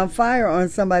rain down fire on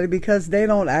somebody because they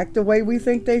don't act the way we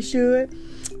think they should,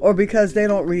 or because they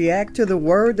don't react to the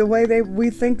word the way we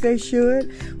think they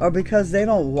should, or because they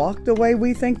don't walk the way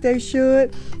we think they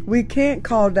should. We can't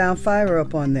call down fire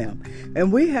upon them.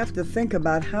 And we have to think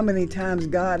about how many times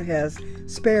God has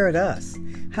spared us,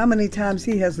 how many times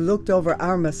he has looked over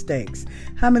our mistakes,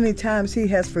 how many times he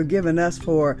has forgiven us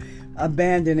for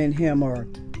abandoning him or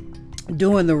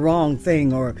doing the wrong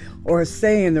thing or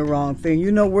saying the wrong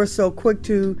thing. We're so quick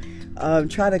to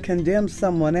try to condemn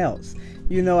someone else.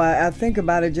 I think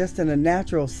about it just in a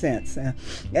natural sense.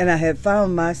 And I had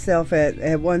found myself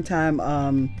at one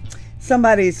time,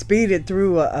 somebody speeded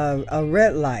through a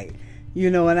red light,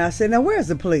 and I said, now where's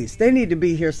the police? They need to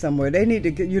be here somewhere. They need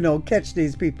to, catch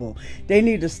these people. They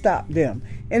need to stop them.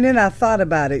 And then I thought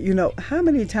about it, how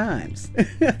many times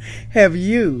have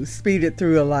you speeded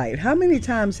through a light? How many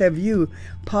times have you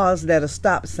paused at a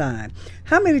stop sign?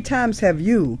 How many times have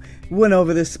you went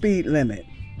over the speed limit?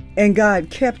 And God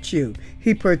kept you.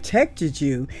 He protected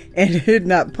you and did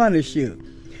not punish you.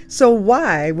 So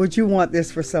why would you want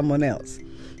this for someone else?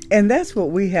 And that's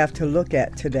what we have to look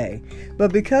at today.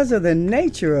 But because of the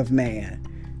nature of man,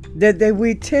 that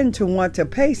we tend to want to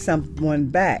pay someone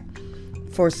back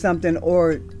for something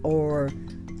or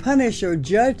punish or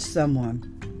judge someone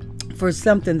for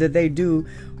something that they do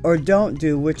or don't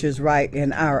do, which is right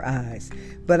in our eyes.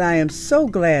 But I am so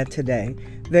glad today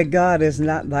that God is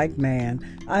not like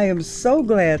man. I am so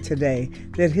glad today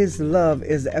that his love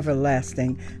is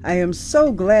everlasting. I am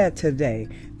so glad today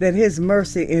that his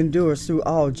mercy endures through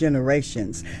all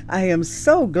generations. I am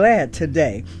so glad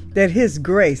today that his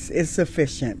grace is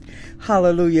sufficient.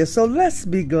 Hallelujah. So let's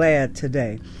be glad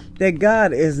today that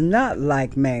God is not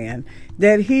like man,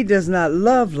 that he does not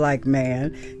love like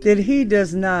man, that he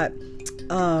does not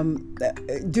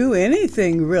do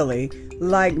anything really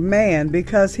like man,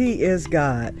 because he is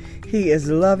God. He is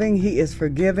loving. He is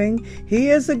forgiving. He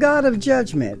is a God of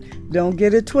judgment. Don't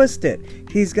get it twisted.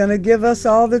 He's going to give us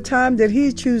all the time that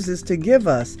he chooses to give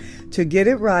us to get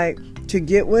it right, to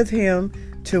get with him,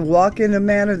 to walk in the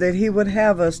manner that he would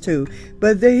have us to.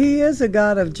 But he is a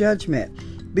God of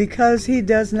judgment because he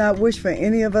does not wish for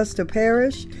any of us to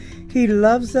perish. He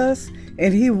loves us.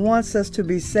 And he wants us to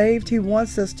be saved. He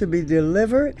wants us to be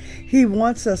delivered. He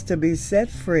wants us to be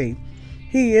set free.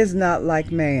 He is not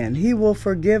like man. He will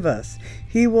forgive us.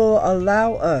 He will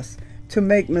allow us to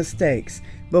make mistakes.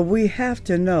 But we have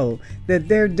to know that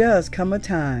there does come a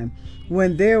time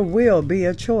when there will be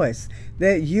a choice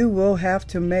that you will have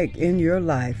to make in your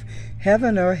life,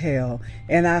 heaven or hell.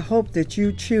 And I hope that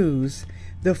you choose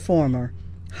the former.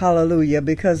 Hallelujah,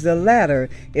 because the latter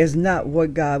is not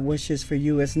what God wishes for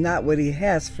you. It's not what he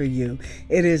has for you.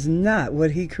 It is not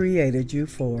what he created you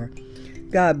for.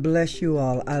 God bless you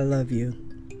all. I love you.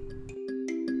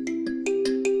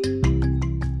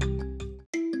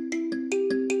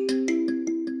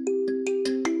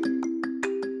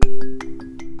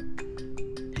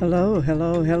 Hello,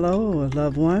 hello, hello,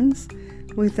 loved ones.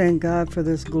 We thank God for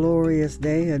this glorious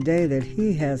day, a day that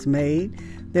He has made,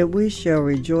 that we shall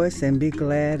rejoice and be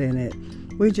glad in it.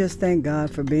 We just thank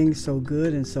God for being so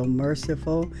good and so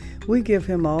merciful. We give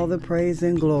Him all the praise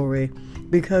and glory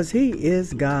because He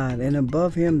is God, and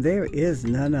above Him there is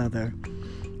none other.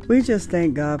 We just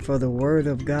thank God for the Word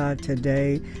of God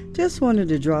today. Just wanted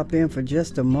to drop in for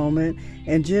just a moment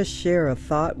and just share a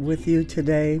thought with you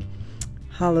today.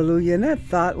 Hallelujah. And that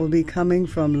thought will be coming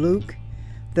from Luke,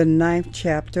 the 9th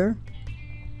chapter.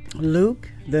 Luke,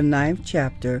 the 9th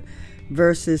chapter,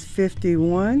 verses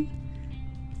 51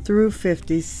 through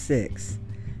 56.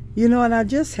 You know, and I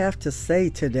just have to say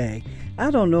today, I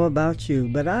don't know about you,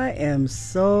 but I am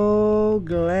so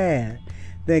glad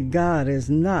that God is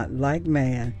not like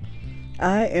man.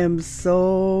 I am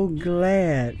so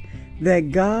glad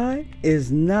that God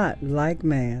is not like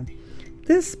man.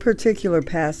 This particular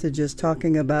passage is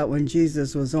talking about when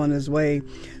Jesus was on his way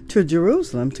to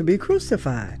Jerusalem to be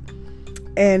crucified.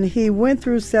 And he went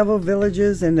through several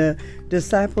villages, and the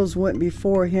disciples went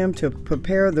before him to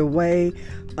prepare the way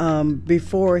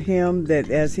before him, that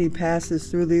as he passes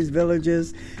through these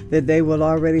villages, that they will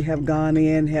already have gone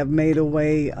in, have made a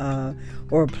way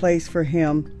or a place for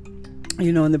him.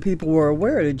 You know, and the people were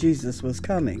aware that Jesus was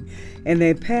coming. And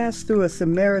they passed through a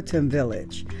Samaritan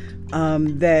village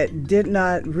that did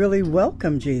not really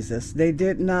welcome Jesus.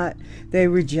 They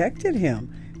rejected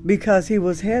him because he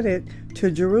was headed to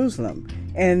Jerusalem.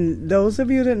 And those of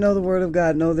you that know the Word of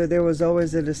God know that there was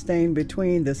always a disdain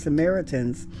between the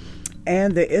Samaritans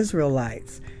and the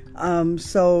Israelites.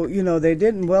 So, you know, they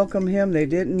didn't welcome him. They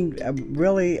didn't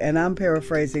really, and I'm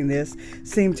paraphrasing this,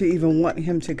 seem to even want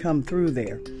him to come through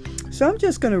there. So I'm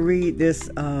just going to read this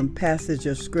passage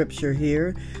of scripture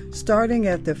here, starting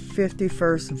at the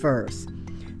 51st verse.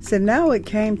 So now it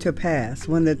came to pass,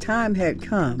 when the time had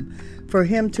come for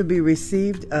him to be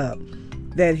received up,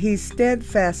 that he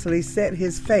steadfastly set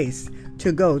his face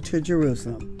to go to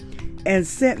Jerusalem, and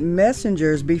sent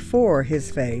messengers before his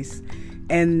face.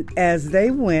 And as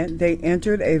they went, they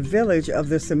entered a village of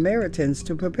the Samaritans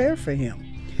to prepare for him.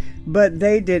 But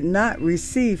they did not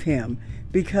receive him,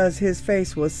 because his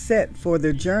face was set for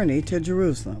the journey to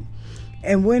Jerusalem.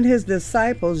 And when his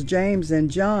disciples James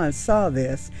and John saw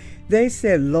this, they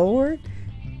said, Lord,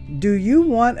 do you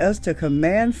want us to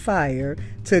command fire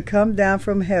to come down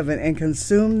from heaven and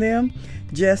consume them,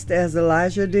 just as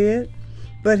Elijah did?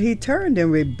 But he turned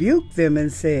and rebuked them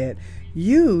and said,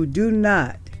 you do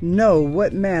not know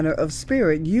what manner of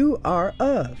spirit you are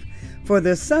of. For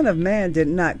the Son of Man did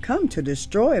not come to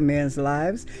destroy men's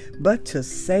lives, but to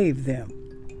save them.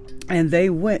 And they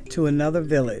went to another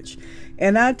village.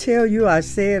 And I tell you, I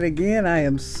say it again, I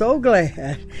am so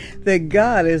glad that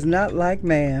God is not like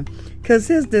man, because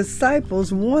his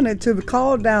disciples wanted to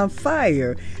call down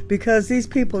fire because these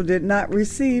people did not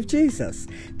receive Jesus.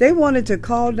 They wanted to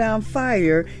call down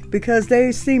fire because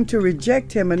they seemed to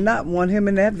reject him and not want him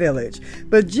in that village.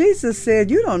 But Jesus said,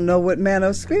 you don't know what manner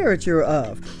of spirit you're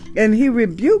of. And he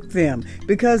rebuked them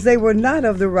because they were not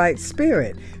of the right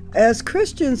spirit. As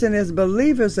Christians and as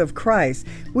believers of Christ,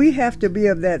 we have to be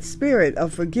of that spirit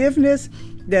of forgiveness,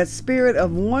 that spirit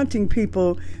of wanting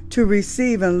people to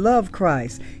receive and love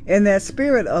Christ, and that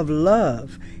spirit of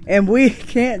love. And we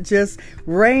can't just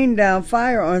rain down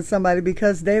fire on somebody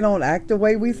because they don't act the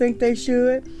way we think they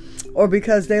should, or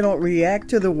because they don't react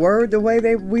to the word the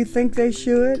way we think they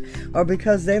should, or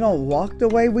because they don't walk the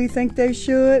way we think they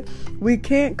should. We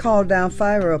can't call down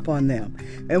fire upon them.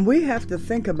 And we have to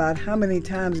think about how many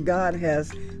times God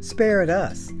has spared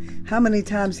us, how many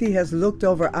times he has looked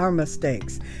over our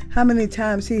mistakes, how many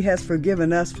times he has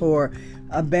forgiven us for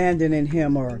abandoning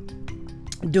him or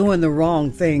doing the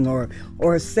wrong thing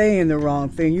or saying the wrong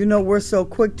thing. You know, we're so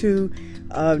quick to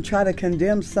try to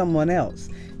condemn someone else.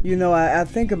 You know, I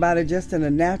think about it just in a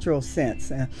natural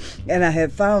sense. And I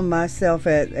had found myself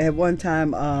at one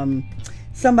time,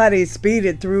 somebody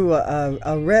speeded through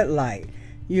a red light,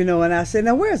 you know, and I said,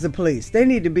 now where's the police? They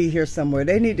need to be here somewhere.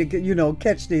 They need to, you know,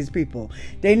 catch these people.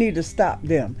 They need to stop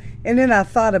them. And then I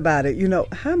thought about it, you know,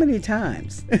 how many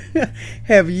times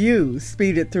have you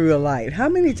speeded through a light? How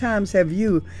many times have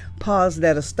you paused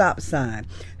at a stop sign?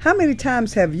 How many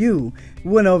times have you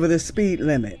went over the speed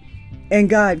limit? And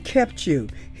God kept you.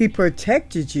 He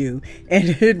protected you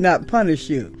and did not punish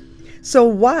you. So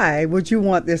why would you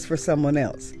want this for someone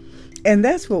else? And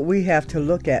that's what we have to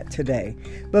look at today.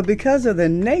 But because of the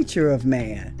nature of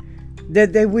man,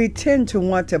 that we tend to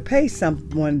want to pay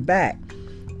someone back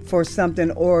for something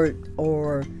or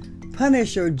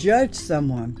punish or judge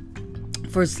someone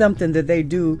for something that they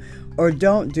do or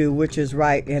don't do, which is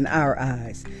right in our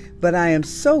eyes. But I am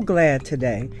so glad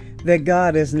today that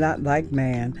God is not like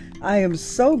man. I am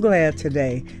so glad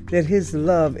today that his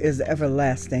love is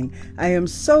everlasting. I am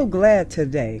so glad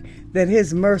today that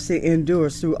his mercy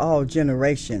endures through all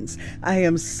generations. I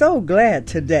am so glad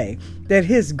today that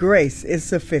his grace is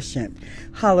sufficient.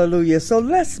 Hallelujah. So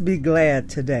let's be glad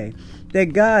today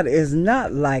that God is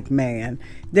not like man,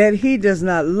 that he does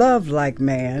not love like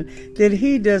man, that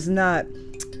he does not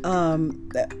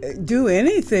do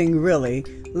anything really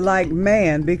like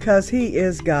man, because he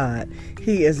is God.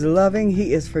 He is loving.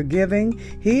 He is forgiving.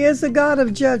 He is a God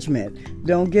of judgment.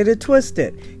 Don't get it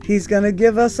twisted. He's going to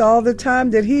give us all the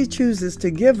time that he chooses to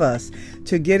give us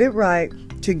to get it right,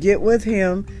 to get with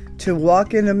him, to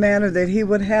walk in the manner that he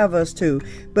would have us to.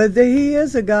 But he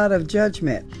is a God of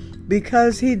judgment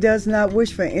because he does not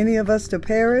wish for any of us to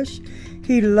perish.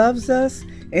 He loves us.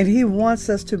 And he wants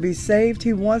us to be saved.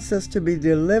 He wants us to be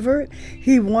delivered.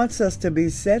 He wants us to be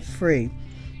set free.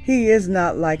 He is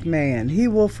not like man. He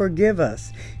will forgive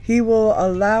us. He will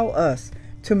allow us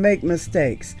to make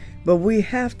mistakes. But we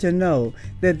have to know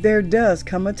that there does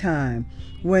come a time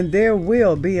when there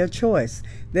will be a choice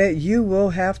that you will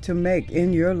have to make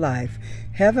in your life,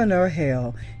 heaven or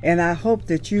hell. And I hope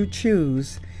that you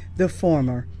choose the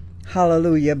former.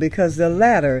 Hallelujah, because the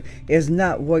latter is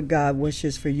not what God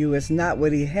wishes for you. It's not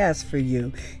what he has for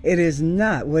you. It is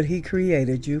not what he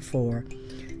created you for.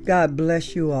 God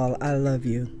bless you all. I love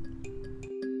you.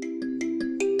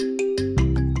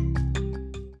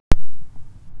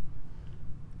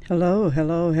 Hello,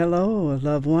 hello, hello,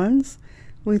 loved ones.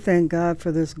 We thank God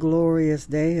for this glorious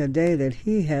day, a day that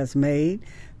he has made,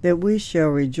 that we shall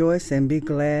rejoice and be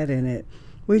glad in it.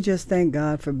 We just thank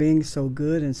God for being so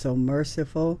good and so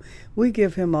merciful. We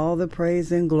give him all the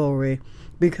praise and glory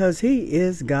because he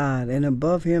is God, and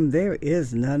above him there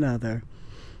is none other.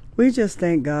 We just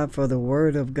thank God for the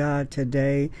word of God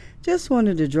today. Just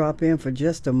wanted to drop in for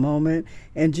just a moment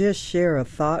and just share a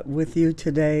thought with you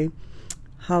today.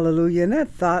 Hallelujah. And that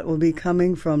thought will be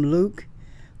coming from Luke,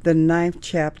 the 9th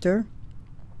chapter.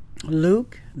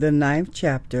 Luke, the 9th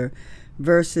chapter,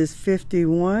 verses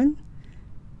 51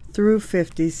 through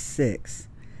 56.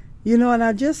 You know, and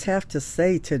I just have to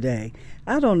say today,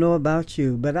 I don't know about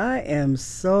you, but I am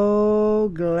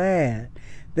so glad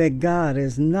that God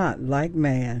is not like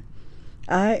man.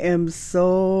 I am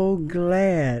so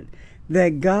glad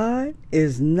that God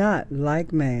is not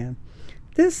like man.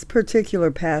 This particular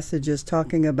passage is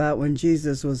talking about when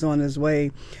Jesus was on his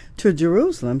way to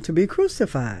Jerusalem to be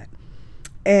crucified.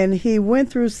 And he went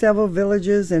through several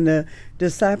villages, and the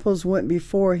disciples went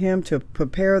before him to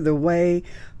prepare the way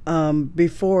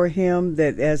before him,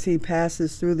 that as he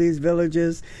passes through these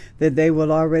villages, that they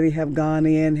will already have gone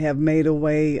in, have made a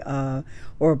way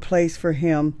or a place for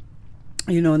him.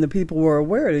 You know, and the people were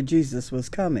aware that Jesus was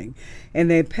coming. And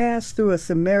they passed through a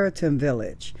Samaritan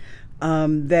village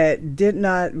that did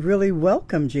not really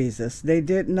welcome Jesus. They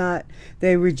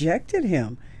rejected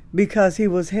him because he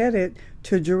was headed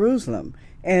to Jerusalem.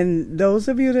 And those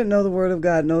of you that know the Word of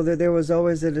God know that there was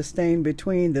always a disdain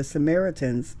between the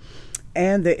Samaritans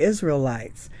and the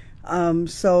Israelites.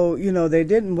 So, you know, they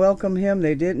didn't welcome him.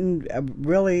 They didn't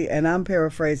really, and I'm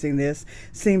paraphrasing this,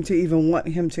 seem to even want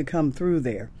him to come through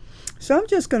there. So I'm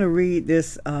just going to read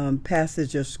this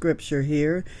passage of scripture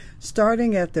here,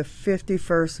 starting at the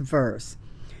 51st verse.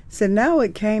 So now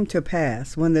it came to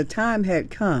pass, when the time had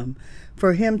come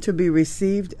for him to be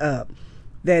received up,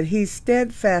 that he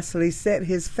steadfastly set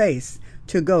his face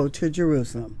to go to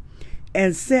Jerusalem,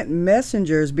 and sent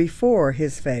messengers before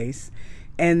his face.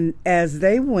 And as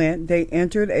they went, they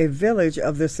entered a village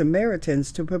of the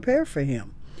Samaritans to prepare for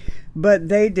him. But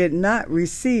they did not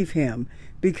receive him,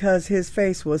 because his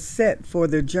face was set for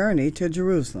the journey to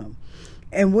Jerusalem.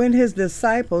 And when his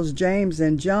disciples James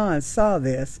and John saw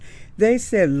this, they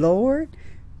said, Lord,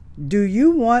 do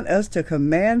you want us to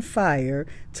command fire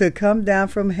to come down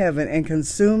from heaven and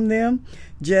consume them,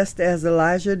 just as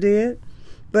Elijah did?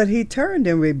 But he turned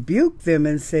and rebuked them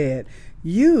and said,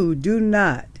 you do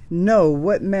not know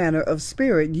what manner of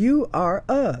spirit you are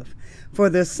of. For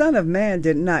the Son of Man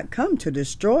did not come to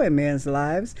destroy men's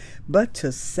lives, but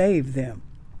to save them.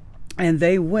 And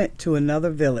they went to another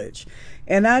village.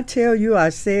 And I tell you, I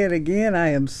say it again, I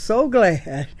am so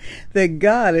glad that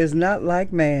God is not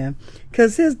like man,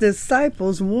 because his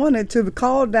disciples wanted to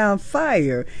call down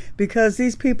fire because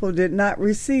these people did not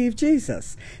receive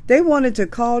Jesus. They wanted to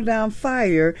call down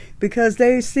fire because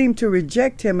they seemed to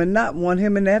reject him and not want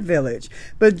him in that village.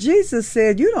 But Jesus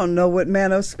said, you don't know what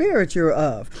manner of spirit you're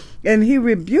of. And he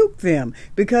rebuked them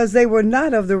because they were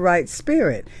not of the right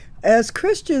spirit. As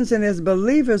Christians and as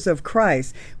believers of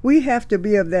Christ, we have to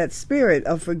be of that spirit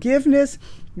of forgiveness,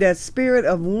 that spirit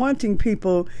of wanting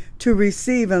people to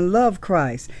receive and love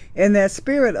Christ, and that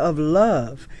spirit of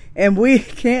love. And we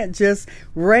can't just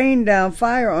rain down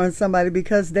fire on somebody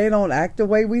because they don't act the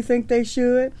way we think they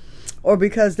should, or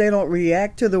because they don't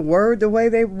react to the word the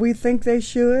way we think they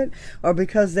should, or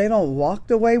because they don't walk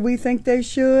the way we think they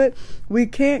should. We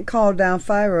can't call down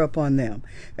fire upon them.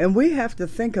 And we have to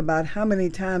think about how many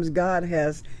times God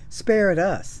has spared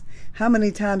us, how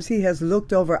many times he has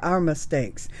looked over our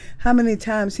mistakes, how many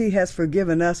times he has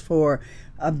forgiven us for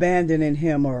abandoning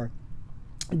him or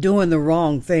doing the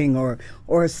wrong thing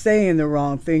or saying the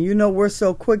wrong thing. You know, we're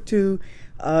so quick to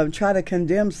try to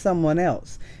condemn someone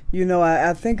else. You know,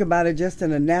 I think about it just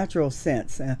in a natural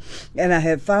sense. And I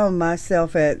had found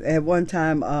myself at one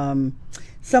time,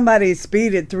 somebody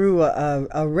speeded through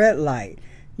a red light,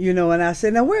 you know, and I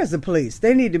said, now where's the police?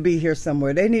 They need to be here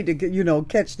somewhere. They need to, you know,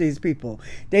 catch these people.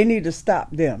 They need to stop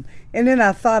them. And then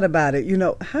I thought about it, you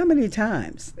know, how many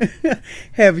times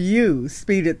have you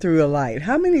speeded through a light?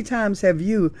 How many times have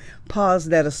you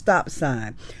paused at a stop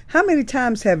sign? How many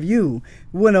times have you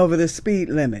went over the speed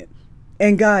limit?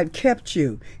 And God kept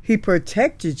you. He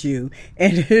protected you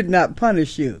and did not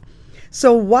punish you.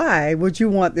 So why would you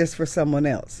want this for someone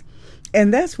else?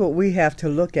 And that's what we have to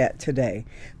look at today.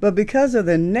 But because of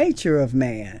the nature of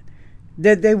man,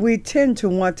 that we tend to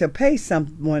want to pay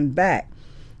someone back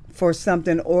for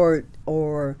something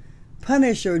or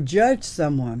punish or judge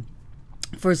someone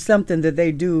for something that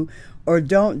they do or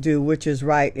don't do, which is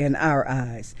right in our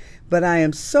eyes. But I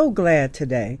am so glad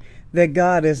today that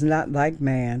God is not like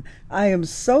man. I am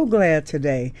so glad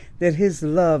today that his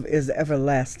love is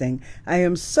everlasting. I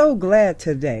am so glad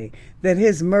today that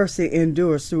his mercy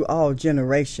endures through all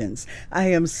generations. I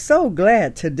am so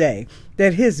glad today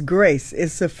that his grace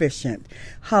is sufficient.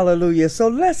 Hallelujah. So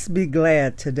let's be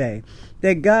glad today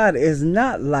that God is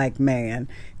not like man,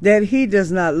 that he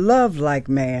does not love like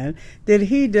man, that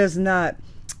he does not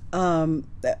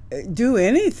do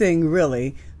anything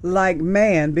really like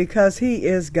man, because he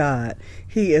is God.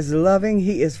 He is loving.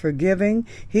 He is forgiving.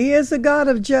 He is a God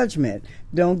of judgment.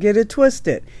 Don't get it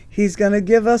twisted. He's going to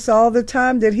give us all the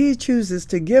time that he chooses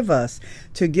to give us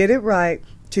to get it right,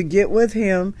 to get with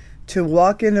him, to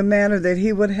walk in the manner that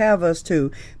he would have us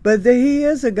to. But he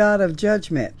is a God of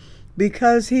judgment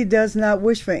because he does not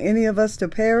wish for any of us to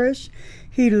perish.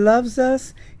 He loves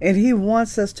us and he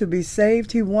wants us to be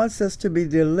saved. He wants us to be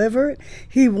delivered.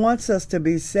 He wants us to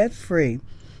be set free.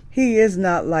 He is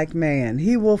not like man.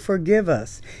 He will forgive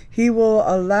us. He will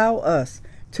allow us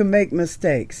to make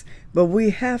mistakes. But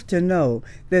we have to know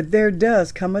that there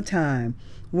does come a time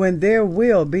when there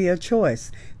will be a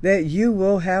choice that you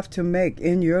will have to make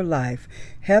in your life,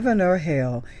 heaven or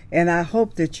hell. And I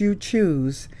hope that you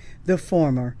choose the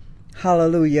former.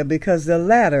 Hallelujah, because the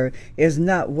latter is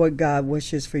not what God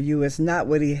wishes for you. It's not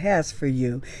what he has for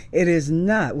you. It is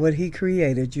not what he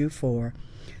created you for.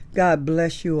 God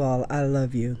bless you all. I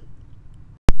love you.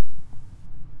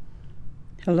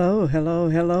 Hello, hello,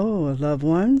 hello, loved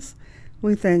ones.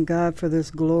 We thank God for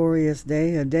this glorious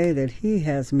day, a day that he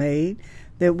has made,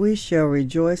 that we shall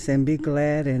rejoice and be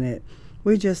glad in it.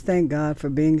 We just thank God for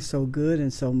being so good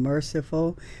and so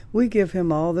merciful. We give him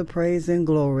all the praise and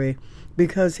glory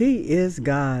because he is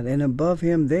God, and above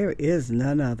him there is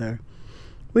none other.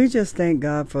 We just thank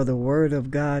God for the word of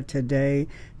God today.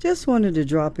 Just wanted to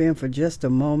drop in for just a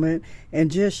moment and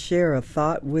just share a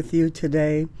thought with you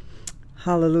today.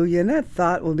 Hallelujah. And that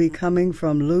thought will be coming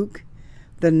from Luke,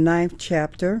 the 9th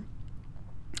chapter.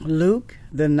 Luke,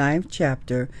 the 9th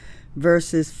chapter,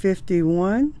 verses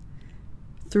 51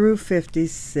 through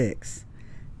 56.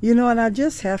 You know, and I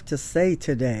just have to say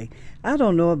today, I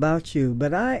don't know about you,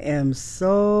 but I am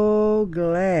so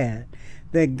glad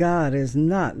that God is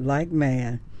not like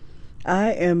man.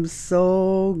 I am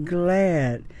so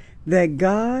glad that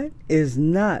God is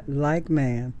not like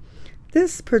man.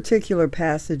 This particular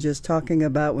passage is talking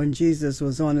about when Jesus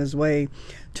was on his way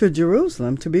to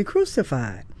Jerusalem to be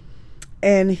crucified.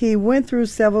 And he went through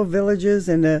several villages,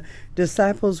 and the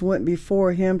disciples went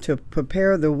before him to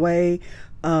prepare the way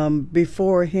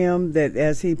before him, that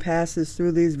as he passes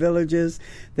through these villages,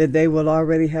 that they will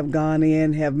already have gone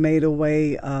in, have made a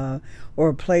way or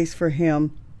a place for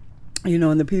him. You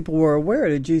know, and the people were aware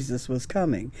that Jesus was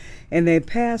coming. And they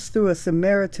passed through a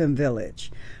Samaritan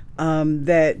village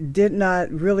that did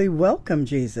not really welcome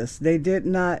Jesus.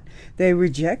 They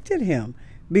rejected him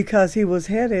because he was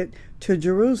headed to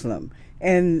Jerusalem.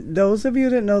 And those of you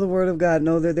that know the Word of God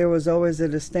know that there was always a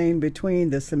disdain between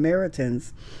the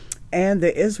Samaritans and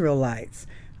the Israelites.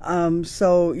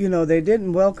 So, they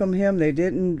didn't welcome him. They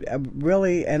didn't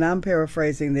really, and I'm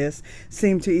paraphrasing this,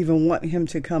 seem to even want him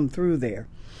to come through there.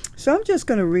 So I'm just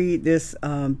going to read this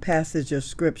passage of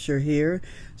scripture here,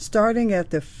 starting at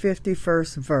the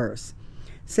 51st verse.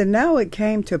 So now it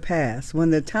came to pass, when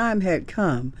the time had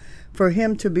come for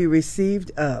him to be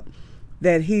received up,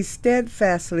 that he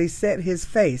steadfastly set his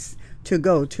face to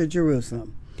go to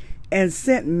Jerusalem, and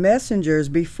sent messengers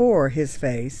before his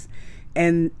face.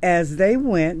 And as they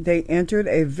went, they entered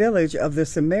a village of the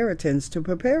Samaritans to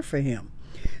prepare for him.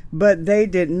 But they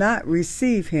did not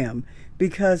receive him,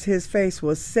 because his face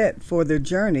was set for the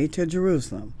journey to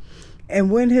Jerusalem. And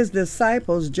when his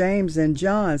disciples James and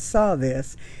John saw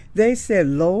this, they said,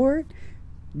 Lord,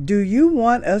 do you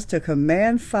want us to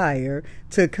command fire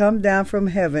to come down from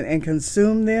heaven and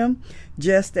consume them,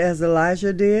 just as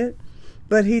Elijah did?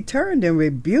 But he turned and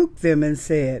rebuked them and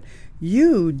said,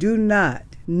 You do not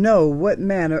know what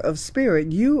manner of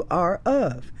spirit you are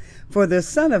of. For the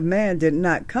Son of Man did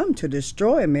not come to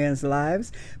destroy men's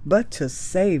lives, but to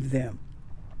save them.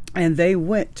 And they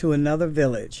went to another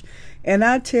village. And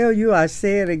I tell you, I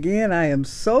say it again, I am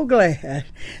so glad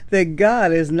that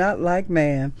God is not like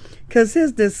man, because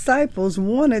his disciples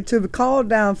wanted to call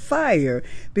down fire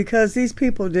because these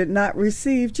people did not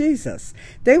receive Jesus.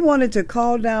 They wanted to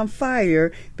call down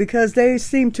fire because they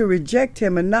seemed to reject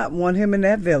him and not want him in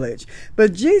that village.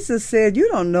 But Jesus said, you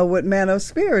don't know what manner of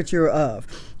spirit you're of.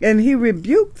 And he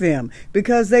rebuked them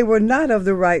because they were not of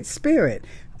the right spirit.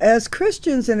 As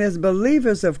Christians and as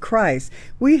believers of Christ,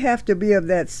 we have to be of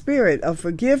that spirit of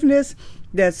forgiveness,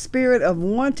 that spirit of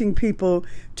wanting people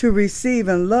to receive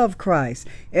and love Christ,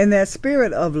 and that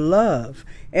spirit of love.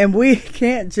 And we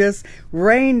can't just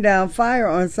rain down fire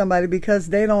on somebody because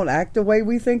they don't act the way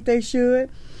we think they should,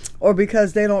 or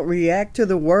because they don't react to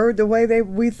the word the way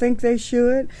we think they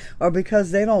should, or because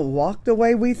they don't walk the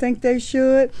way we think they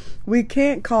should. We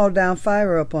can't call down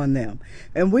fire upon them.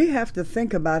 And we have to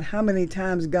think about how many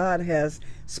times God has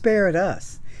spared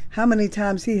us, how many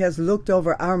times he has looked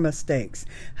over our mistakes,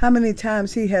 how many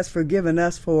times he has forgiven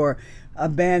us for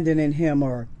abandoning him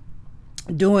or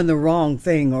doing the wrong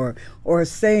thing or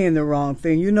saying the wrong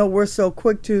thing. We're so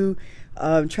quick to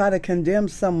try to condemn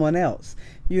someone else.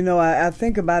 I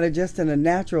think about it just in a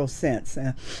natural sense.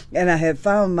 And I had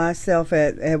found myself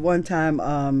at one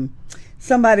time,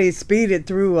 somebody speeded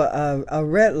through a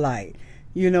red light,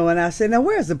 and I said, now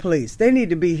where's the police? They need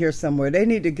to be here somewhere. They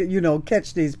need to,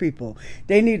 catch these people.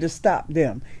 They need to stop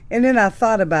them. And then I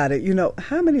thought about it,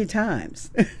 how many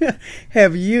times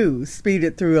have you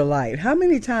speeded through a light? How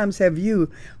many times have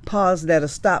you paused at a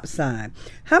stop sign?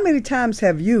 How many times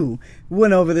have you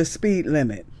went over the speed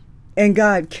limit? And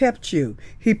God kept you.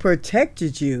 He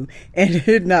protected you and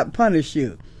did not punish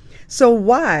you. So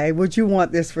why would you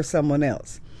want this for someone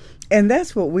else? And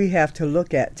that's what we have to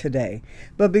look at today.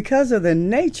 But because of the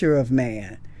nature of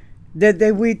man,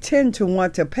 that we tend to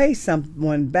want to pay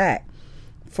someone back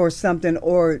for something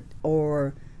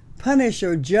or punish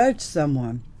or judge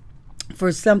someone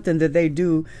for something that they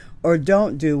do or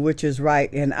don't do, which is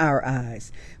right in our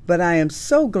eyes. But I am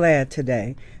so glad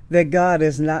today that God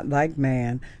is not like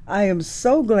man. I am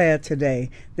so glad today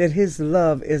that his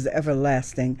love is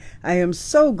everlasting. I am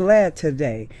so glad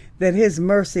today that his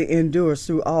mercy endures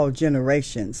through all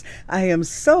generations. I am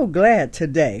so glad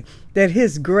today that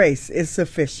his grace is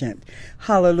sufficient.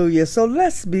 Hallelujah. So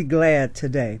let's be glad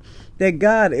today that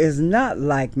God is not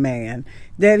like man,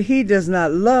 that he does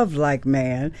not love like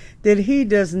man, that he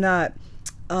does not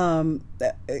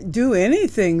do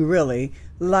anything really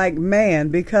like man,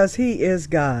 because he is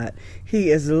God. He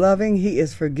is loving. He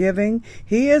is forgiving.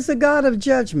 He is a God of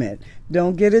judgment.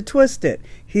 Don't get it twisted.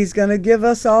 He's going to give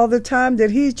us all the time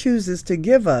that he chooses to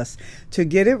give us to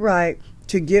get it right,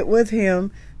 to get with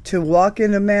him, to walk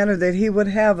in the manner that he would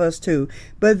have us to.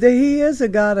 But he is a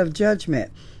God of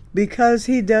judgment because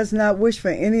he does not wish for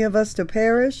any of us to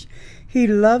perish. He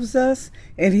loves us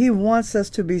and he wants us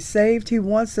to be saved. He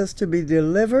wants us to be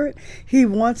delivered. He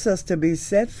wants us to be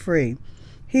set free.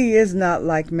 He is not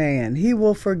like man. He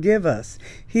will forgive us.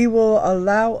 He will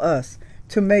allow us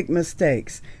to make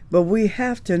mistakes. But we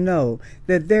have to know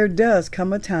that there does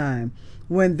come a time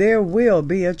when there will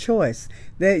be a choice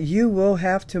that you will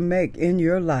have to make in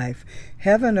your life,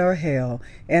 heaven or hell.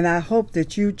 And I hope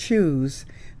that you choose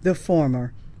the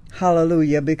former.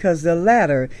 Hallelujah, because the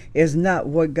latter is not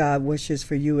what God wishes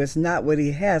for you. It's not what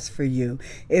he has for you.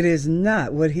 It is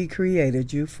not what he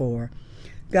created you for.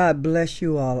 God bless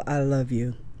you all. I love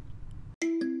you.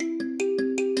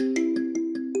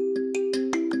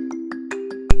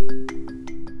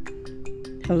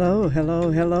 Hello, hello,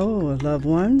 hello, loved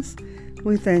ones.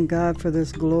 We thank God for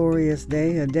this glorious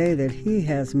day, a day that he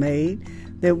has made.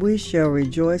 that we shall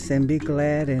rejoice and be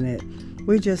glad in it.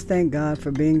 We just thank God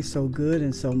for being so good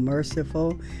and so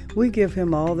merciful. We give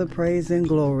him all the praise and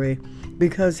glory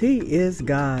because he is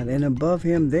God, and above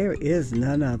him there is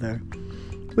none other.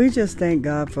 We just thank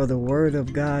God for the word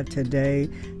of God today.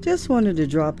 Just wanted to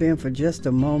drop in for just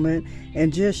a moment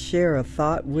and just share a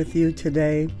thought with you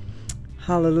today.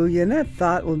 Hallelujah. And that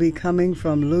thought will be coming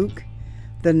from Luke,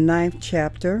 the 9th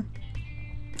chapter.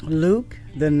 Luke,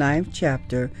 the 9th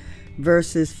chapter,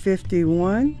 verses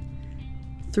 51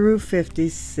 through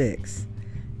 56.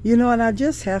 You know, and I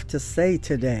just have to say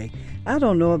today, I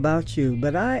don't know about you,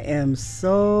 but I am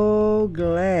so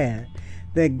glad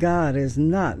that God is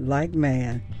not like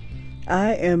man.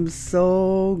 I am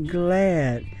so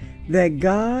glad that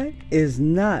God is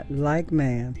not like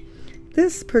man.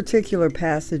 This particular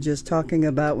passage is talking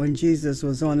about when Jesus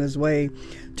was on his way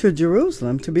to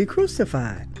Jerusalem to be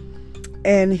crucified.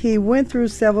 And he went through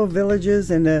several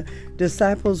villages, and the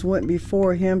disciples went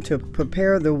before him to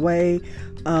prepare the way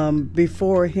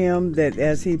before him, that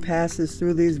as he passes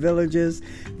through these villages,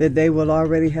 that they will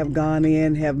already have gone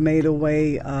in, have made a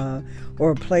way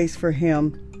or a place for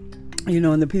him. You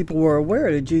know, and the people were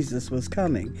aware that Jesus was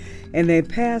coming. And they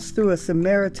passed through a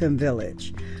Samaritan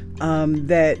village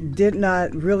that did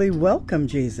not really welcome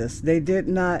Jesus. They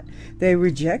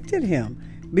rejected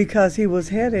him because he was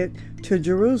headed to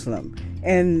Jerusalem.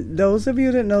 And those of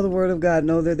you that know the Word of God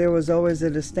know that there was always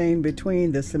a disdain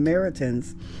between the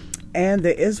Samaritans and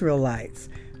the Israelites.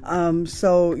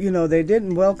 So, you know, they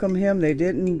didn't welcome him. They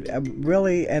didn't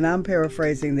really, and I'm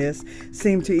paraphrasing this,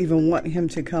 seem to even want him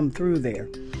to come through there.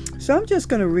 So I'm just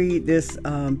going to read this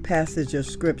passage of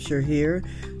scripture here,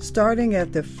 starting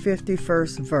at the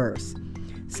 51st verse.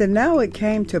 So now it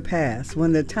came to pass,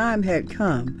 when the time had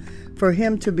come for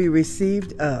him to be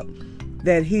received up,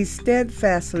 that he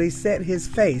steadfastly set his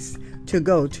face to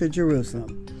go to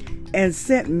Jerusalem, and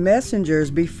sent messengers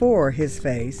before his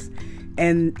face.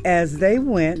 And as they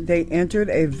went, they entered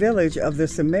a village of the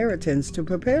Samaritans to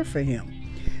prepare for him.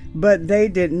 But they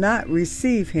did not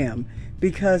receive him,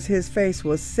 because his face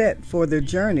was set for the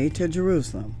journey to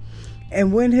Jerusalem.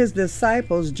 And when his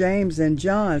disciples James and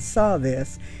John saw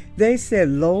this, they said,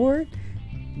 Lord,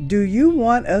 do you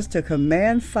want us to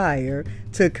command fire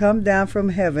to come down from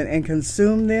heaven and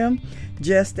consume them,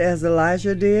 just as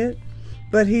Elijah did?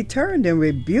 But he turned and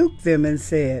rebuked them and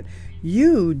said,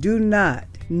 you do not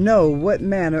know what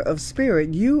manner of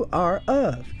spirit you are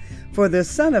of. For the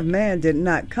Son of Man did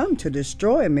not come to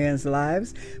destroy men's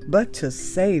lives, but to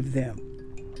save them.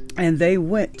 And they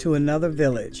went to another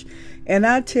village. And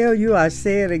I tell you, I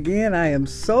say it again, I am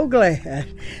so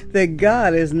glad that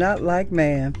God is not like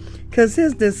man, because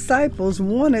his disciples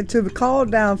wanted to call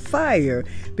down fire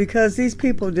because these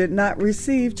people did not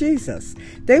receive Jesus.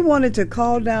 They wanted to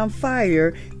call down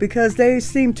fire because they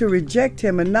seemed to reject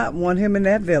him and not want him in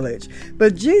that village.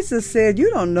 But Jesus said, you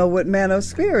don't know what manner of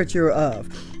spirit you're of.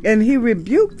 And he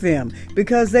rebuked them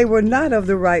because they were not of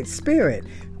the right spirit.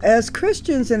 As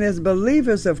Christians and as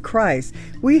believers of Christ,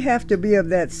 we have to be of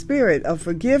that spirit of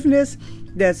forgiveness,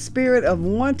 that spirit of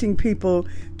wanting people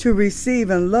to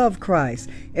receive and love Christ,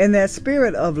 and that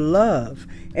spirit of love.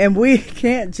 And we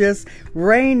can't just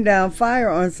rain down fire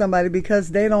on somebody because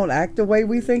they don't act the way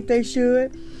we think they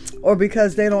should, or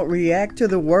because they don't react to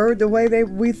the word the way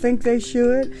we think they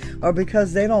should, or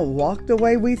because they don't walk the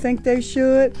way we think they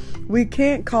should. We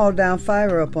can't call down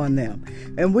fire upon them.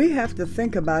 And we have to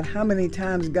think about how many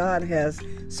times God has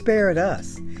spared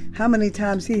us, how many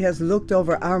times he has looked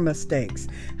over our mistakes,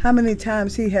 how many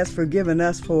times he has forgiven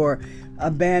us for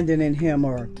abandoning him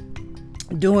or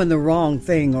doing the wrong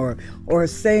thing or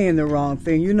saying the wrong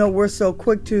thing. You know, we're so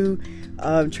quick to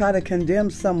try to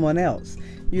condemn someone else.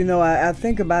 You know, I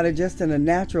think about it just in a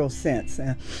natural sense.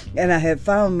 And I had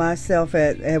found myself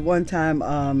at one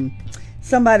time,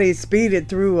 somebody speeded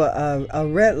through a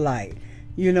red light,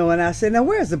 you know, and I said, now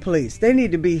where's the police? They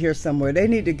need to be here somewhere. They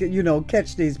need to, you know,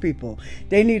 catch these people.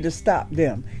 They need to stop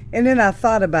them. And then I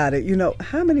thought about it, you know,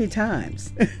 how many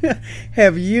times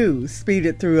have you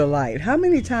speeded through a light? How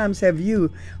many times have you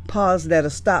paused at a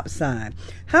stop sign?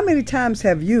 How many times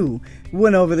have you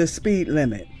went over the speed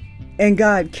limit? And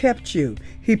God kept you.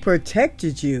 He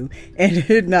protected you and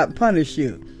did not punish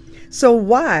you. So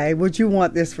why would you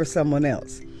want this for someone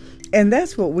else? And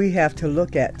that's what we have to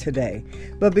look at today.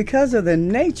 But because of the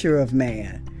nature of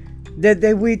man,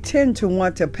 that we tend to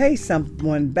want to pay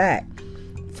someone back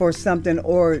for something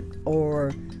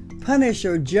or punish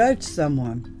or judge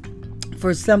someone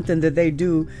for something that they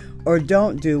do or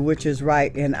don't do, which is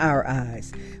right in our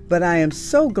eyes. But I am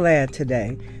so glad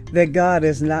today that God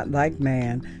is not like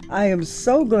man. I am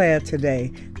so glad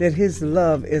today that his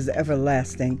love is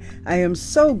everlasting. I am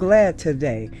so glad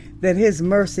today that his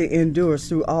mercy endures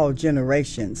through all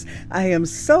generations. I am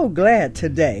so glad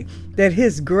today that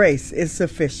his grace is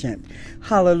sufficient.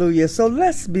 Hallelujah. So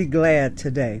let's be glad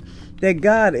today that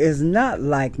God is not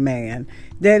like man,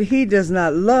 that he does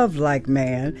not love like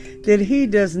man, that he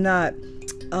does not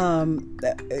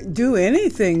do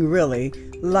anything really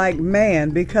like man,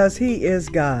 because he is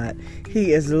God.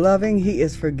 He is loving. He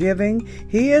is forgiving.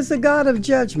 He is a God of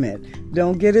judgment.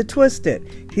 Don't get it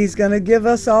twisted. He's going to give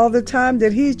us all the time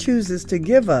that he chooses to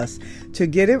give us to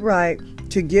get it right,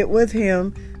 to get with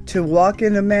him, to walk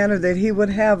in the manner that he would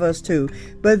have us to.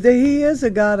 But he is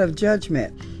a God of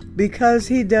judgment because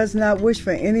he does not wish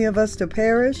for any of us to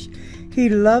perish. He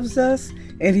loves us.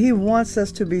 And he wants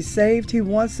us to be saved. He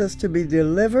wants us to be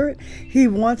delivered. He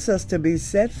wants us to be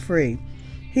set free.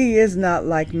 He is not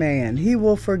like man. He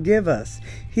will forgive us.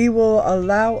 He will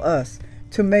allow us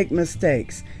to make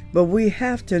mistakes. But we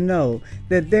have to know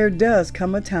that there does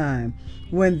come a time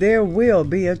when there will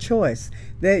be a choice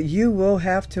that you will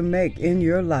have to make in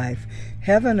your life,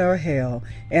 heaven or hell.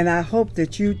 And I hope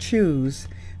that you choose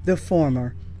the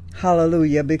former.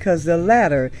 Hallelujah, because the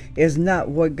latter is not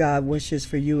what God wishes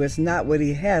for you. It's not what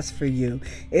he has for you.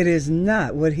 It is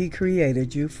not what he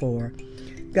created you for.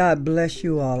 God bless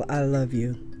you all. I love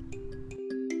you.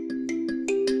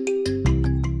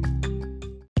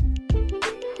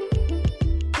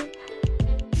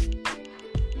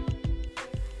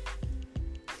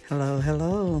 Hello,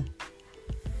 hello.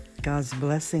 God's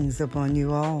blessings upon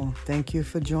you all. Thank you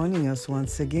for joining us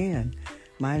once again.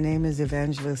 My name is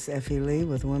Evangelist Effie Lee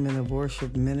with Women of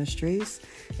Worship Ministries,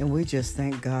 and we just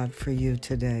thank God for you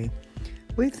today.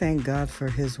 We thank God for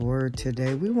his word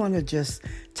today. We want to just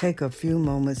take a few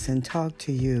moments and talk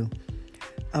to you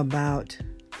about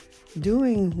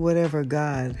doing whatever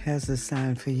God has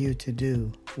assigned for you to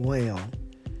do well.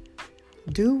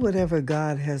 Do whatever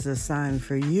God has assigned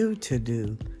for you to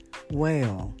do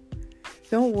well.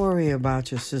 Don't worry about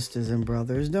your sisters and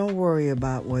brothers. Don't worry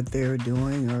about what they're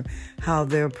doing or how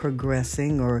they're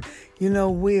progressing. Or,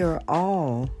 we are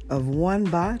all of one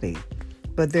body,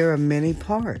 but there are many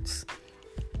parts.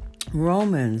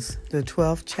 Romans, the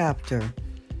 12th chapter,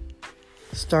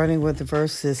 starting with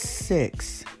verses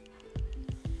 6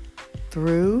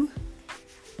 through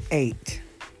 8.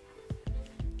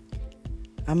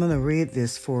 I'm going to read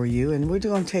this for you, and we're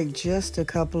going to take just a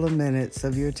couple of minutes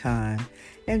of your time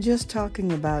and just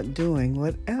talking about doing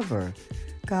whatever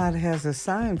God has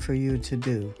assigned for you to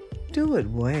do. Do it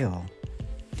well.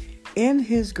 In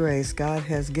his grace, God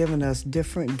has given us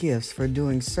different gifts for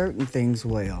doing certain things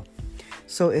well.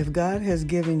 So if God has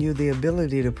given you the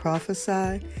ability to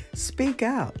prophesy, speak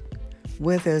out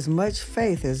with as much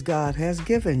faith as God has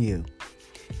given you.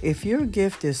 If your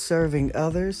gift is serving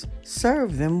others,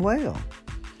 serve them well.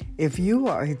 If you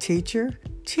are a teacher,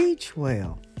 teach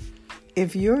well.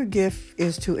 If your gift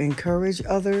is to encourage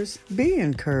others, be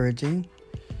encouraging.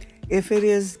 If it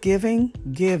is giving,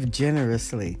 give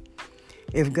generously.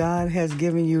 If God has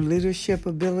given you leadership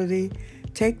ability,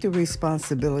 take the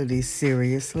responsibility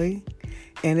seriously.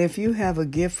 And if you have a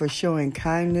gift for showing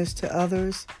kindness to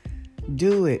others,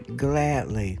 do it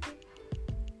gladly.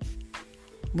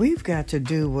 We've got to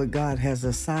do what God has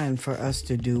assigned for us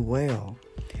to do well.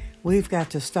 We've got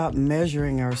to stop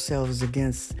measuring ourselves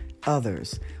against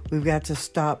others. We've got to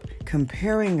stop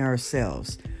comparing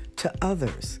ourselves to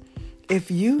others. If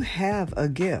you have a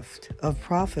gift of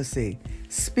prophecy,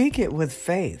 speak it with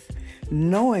faith,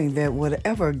 knowing that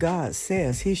whatever God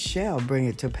says, he shall bring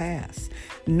it to pass.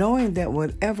 Knowing that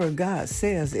whatever God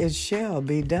says, it shall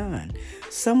be done.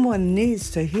 Someone needs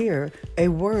to hear a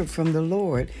word from the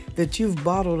Lord that you've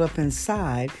bottled up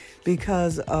inside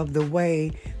because of the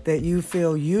way that you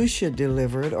feel you should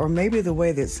deliver it, or maybe the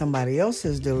way that somebody else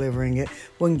is delivering it,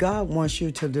 when God wants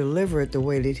you to deliver it the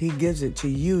way that he gives it to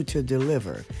you to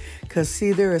deliver. Because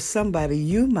see, there is somebody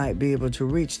you might be able to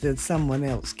reach that someone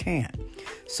else can't.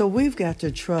 So we've got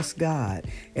to trust God,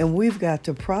 and we've got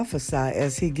to prophesy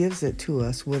as he gives it to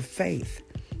us with faith.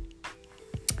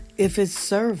 If it's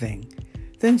serving,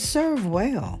 then serve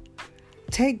well.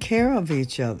 Take care of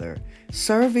each other.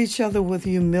 Serve each other with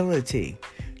humility.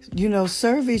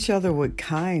 Serve each other with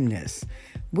kindness.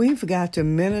 We've got to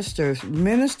minister.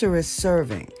 Minister is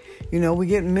serving. We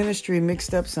get ministry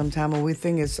mixed up sometime, and we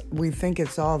think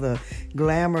it's all the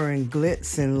glamour and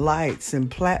glitz and lights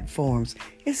and platforms.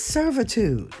 It's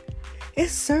servitude.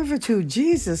 It's servitude.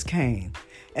 Jesus came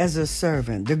as a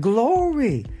servant. The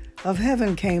glory of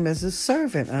heaven came as a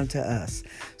servant unto us.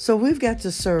 So we've got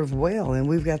to serve well, and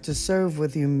we've got to serve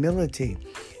with humility.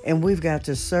 and we've got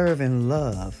to serve and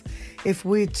love. If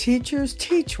we're teachers,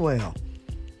 teach well.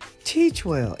 Teach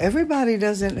well. Everybody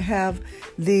doesn't have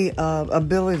the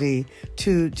ability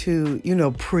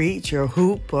to preach or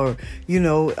hoop or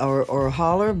or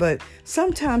holler, but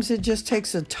sometimes it just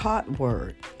takes a taught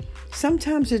word.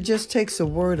 Sometimes it just takes a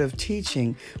word of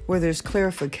teaching where there's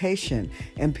clarification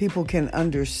and people can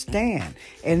understand.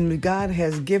 And God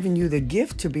has given you the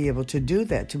gift to be able to do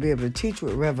that, to be able to teach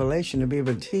with revelation, to be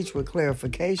able to teach with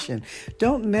clarification.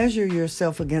 Don't measure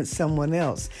yourself against someone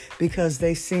else because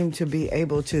they seem to be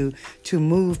able to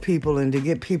move people and to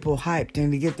get people hyped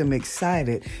and to get them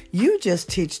excited. You just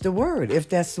teach the word. If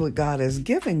that's what God has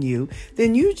given you,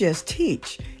 then you just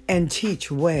teach and teach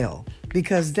well,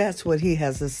 because that's what he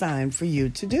has assigned for you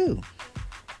to do.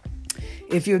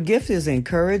 If your gift is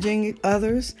encouraging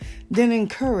others, then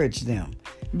encourage them.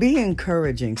 Be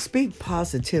encouraging. Speak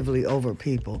positively over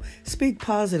people. Speak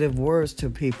positive words to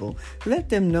people. Let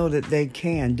them know that they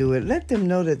can do it. Let them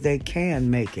know that they can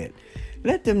make it.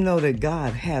 Let them know that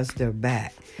God has their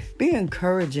back. Be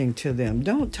encouraging to them.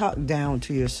 Don't talk down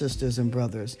to your sisters and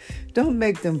brothers. Don't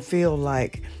make them feel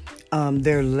like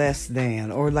they're less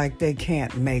than or like they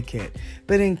can't make it.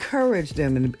 But encourage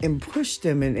them and push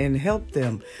them and help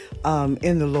them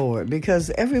in the Lord, because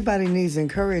everybody needs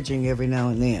encouraging every now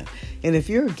and then. And if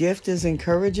your gift is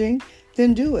encouraging,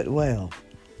 then do it well.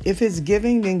 If it's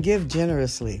giving, then give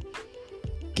generously.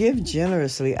 Give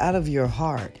generously out of your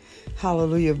heart.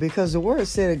 Hallelujah. Because the word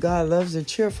said that God loves a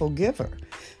cheerful giver.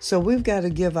 So we've got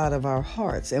to give out of our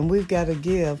hearts, and we've got to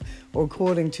give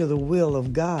according to the will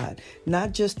of God,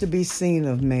 not just to be seen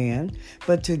of man,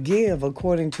 but to give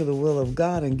according to the will of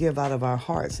God and give out of our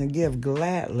hearts and give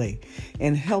gladly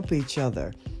and help each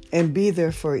other and be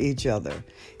there for each other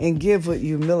and give with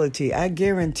humility. I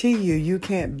guarantee you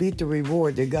can't beat the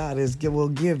reward that God will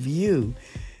give you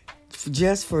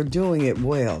just for doing it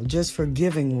well, just for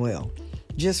giving well,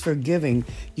 just for giving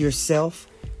yourself,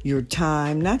 your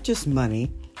time, not just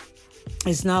money.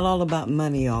 It's not all about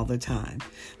money all the time,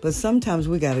 but sometimes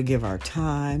we got to give our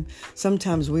time.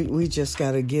 Sometimes we just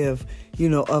got to give,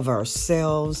 of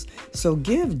ourselves. So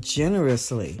give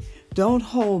generously. Don't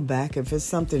hold back if it's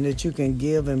something that you can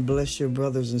give and bless your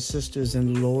brothers and sisters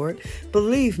in the Lord.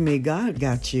 Believe me, God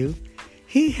got you.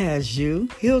 He has you.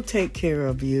 He'll take care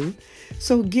of you.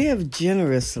 So give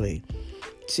generously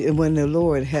when the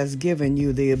Lord has given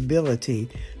you the ability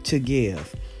to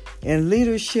give. And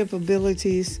leadership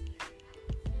abilities,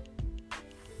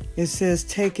 it says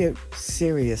take it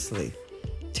seriously.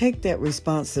 Take that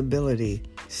responsibility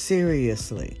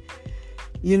seriously.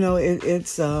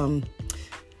 I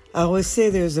always say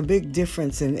there's a big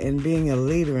difference in being a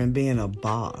leader and being a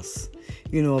boss.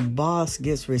 A boss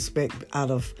gets respect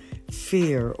out of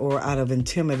fear or out of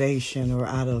intimidation or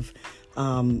out of,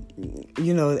 and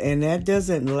that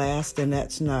doesn't last and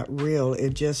that's not real.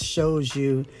 It just shows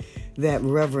you that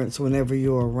reverence whenever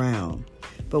you're around.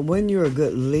 But when you're a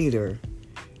good leader,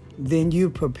 then you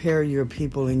prepare your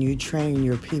people and you train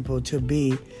your people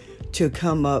to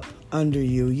come up under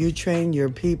you. You train your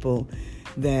people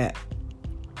to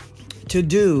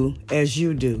do as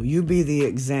you do. You be the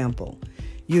example.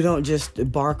 You don't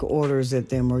just bark orders at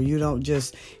them, or you don't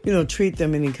just, treat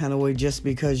them any kind of way just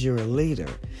because you're a leader.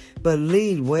 But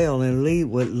lead well and lead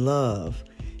with love.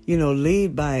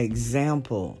 Lead by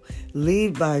example.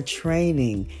 Lead by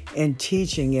training and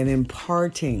teaching and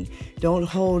imparting. Don't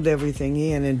hold everything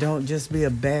in, and don't just be a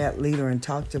bad leader and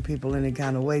talk to people any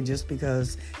kind of way just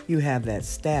because you have that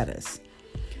status.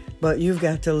 But you've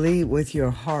got to lead with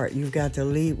your heart. You've got to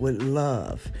lead with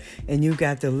love. And you've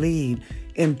got to lead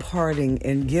imparting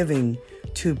and giving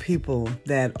to people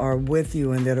that are with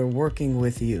you and that are working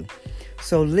with you.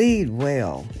 So lead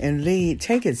well and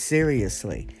take it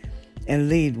seriously and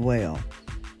lead well.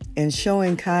 And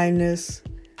showing kindness,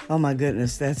 oh my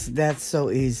goodness, that's so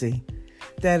easy.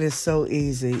 That is so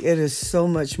easy. It is so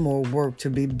much more work to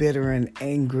be bitter and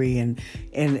angry and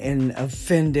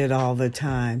offended all the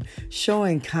time.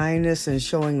 Showing kindness and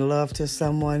showing love to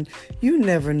someone, you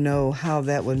never know how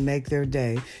that would make their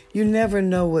day. You never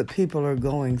know what people are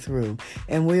going through.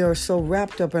 And we are so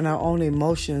wrapped up in our own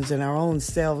emotions and our own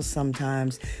selves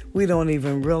sometimes, we don't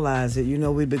even realize it.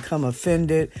 We become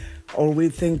offended, or we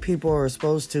think people are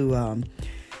supposed to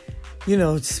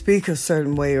speak a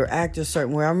certain way or act a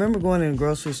certain way. I remember going in a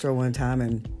grocery store one time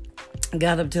and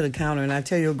got up to the counter, and I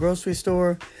tell you, a grocery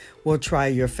store will try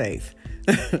your faith.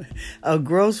 A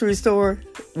grocery store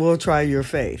will try your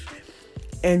faith.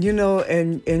 And,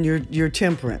 and your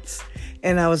temperance.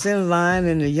 And I was in line,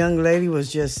 and the young lady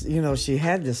was just, she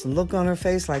had this look on her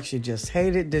face like she just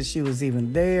hated that she was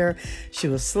even there. She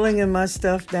was slinging my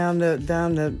stuff down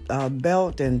the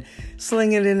belt and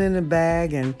slinging it in the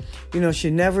bag. And,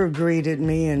 she never greeted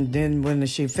me. And then when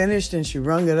she finished and she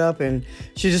rung it up and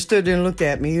she just stood there and looked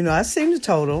at me, I seen the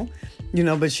total,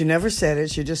 but she never said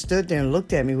it. She just stood there and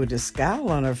looked at me with this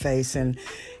scowl on her face. And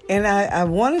I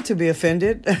wanted to be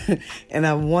offended and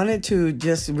I wanted to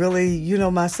just really,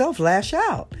 myself lash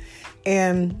out.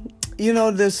 And,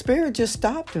 the Spirit just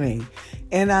stopped me.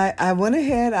 And I went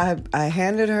ahead, I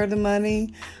handed her the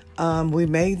money. We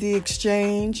made the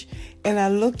exchange. And I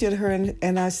looked at her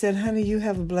and I said, honey, you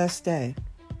have a blessed day.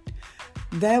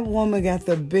 That woman got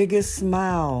the biggest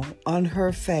smile on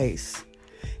her face.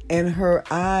 And her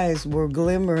eyes were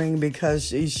glimmering because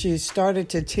she started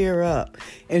to tear up.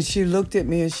 And she looked at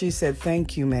me and she said,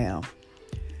 thank you, ma'am.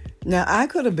 Now, I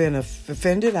could have been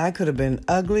offended. I could have been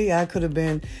ugly. I could have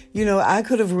been, I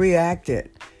could have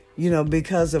reacted,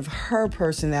 because of her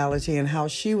personality and how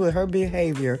her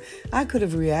behavior. I could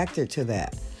have reacted to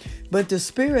that. But the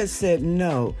Spirit said,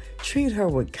 no, treat her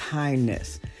with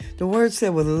kindness. The word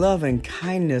said, with love and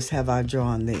kindness have I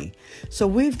drawn thee. So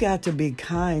we've got to be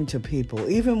kind to people,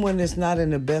 even when it's not in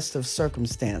the best of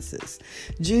circumstances.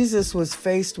 Jesus was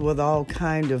faced with all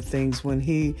kind of things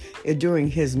during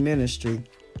his ministry.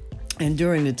 And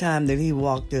during the time that he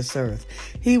walked this earth,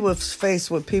 he was faced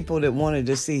with people that wanted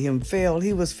to see him fail.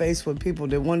 He was faced with people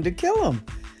that wanted to kill him.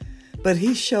 But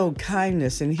he showed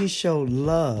kindness and he showed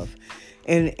love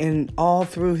and all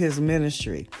through his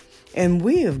ministry. And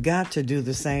we have got to do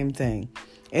the same thing.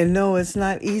 And no, it's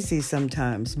not easy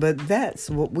sometimes, but that's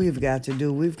what we've got to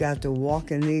do. We've got to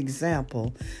walk in the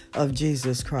example of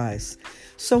Jesus Christ.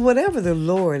 So whatever the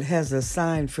Lord has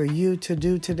assigned for you to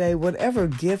do today, whatever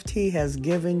gift he has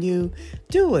given you,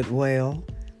 do it well.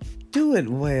 Do it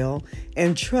well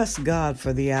and trust God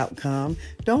for the outcome.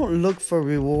 Don't look for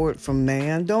reward from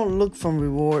man. Don't look for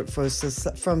reward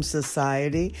from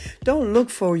society. Don't look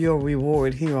for your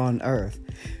reward here on earth.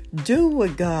 Do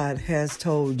what God has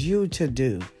told you to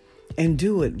do and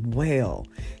do it well.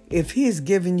 If he's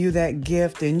given you that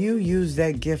gift, then you use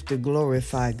that gift to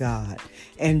glorify God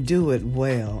and do it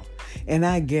well. And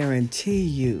I guarantee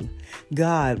you,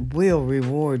 God will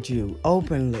reward you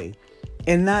openly.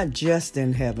 And not just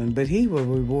in heaven, but he will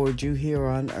reward you here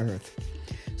on earth.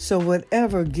 So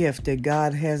whatever gift that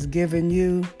God has given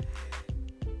you,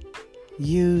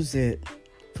 use it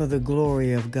for the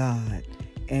glory of God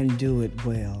and do it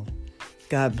well.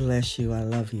 God bless you. I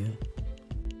love you.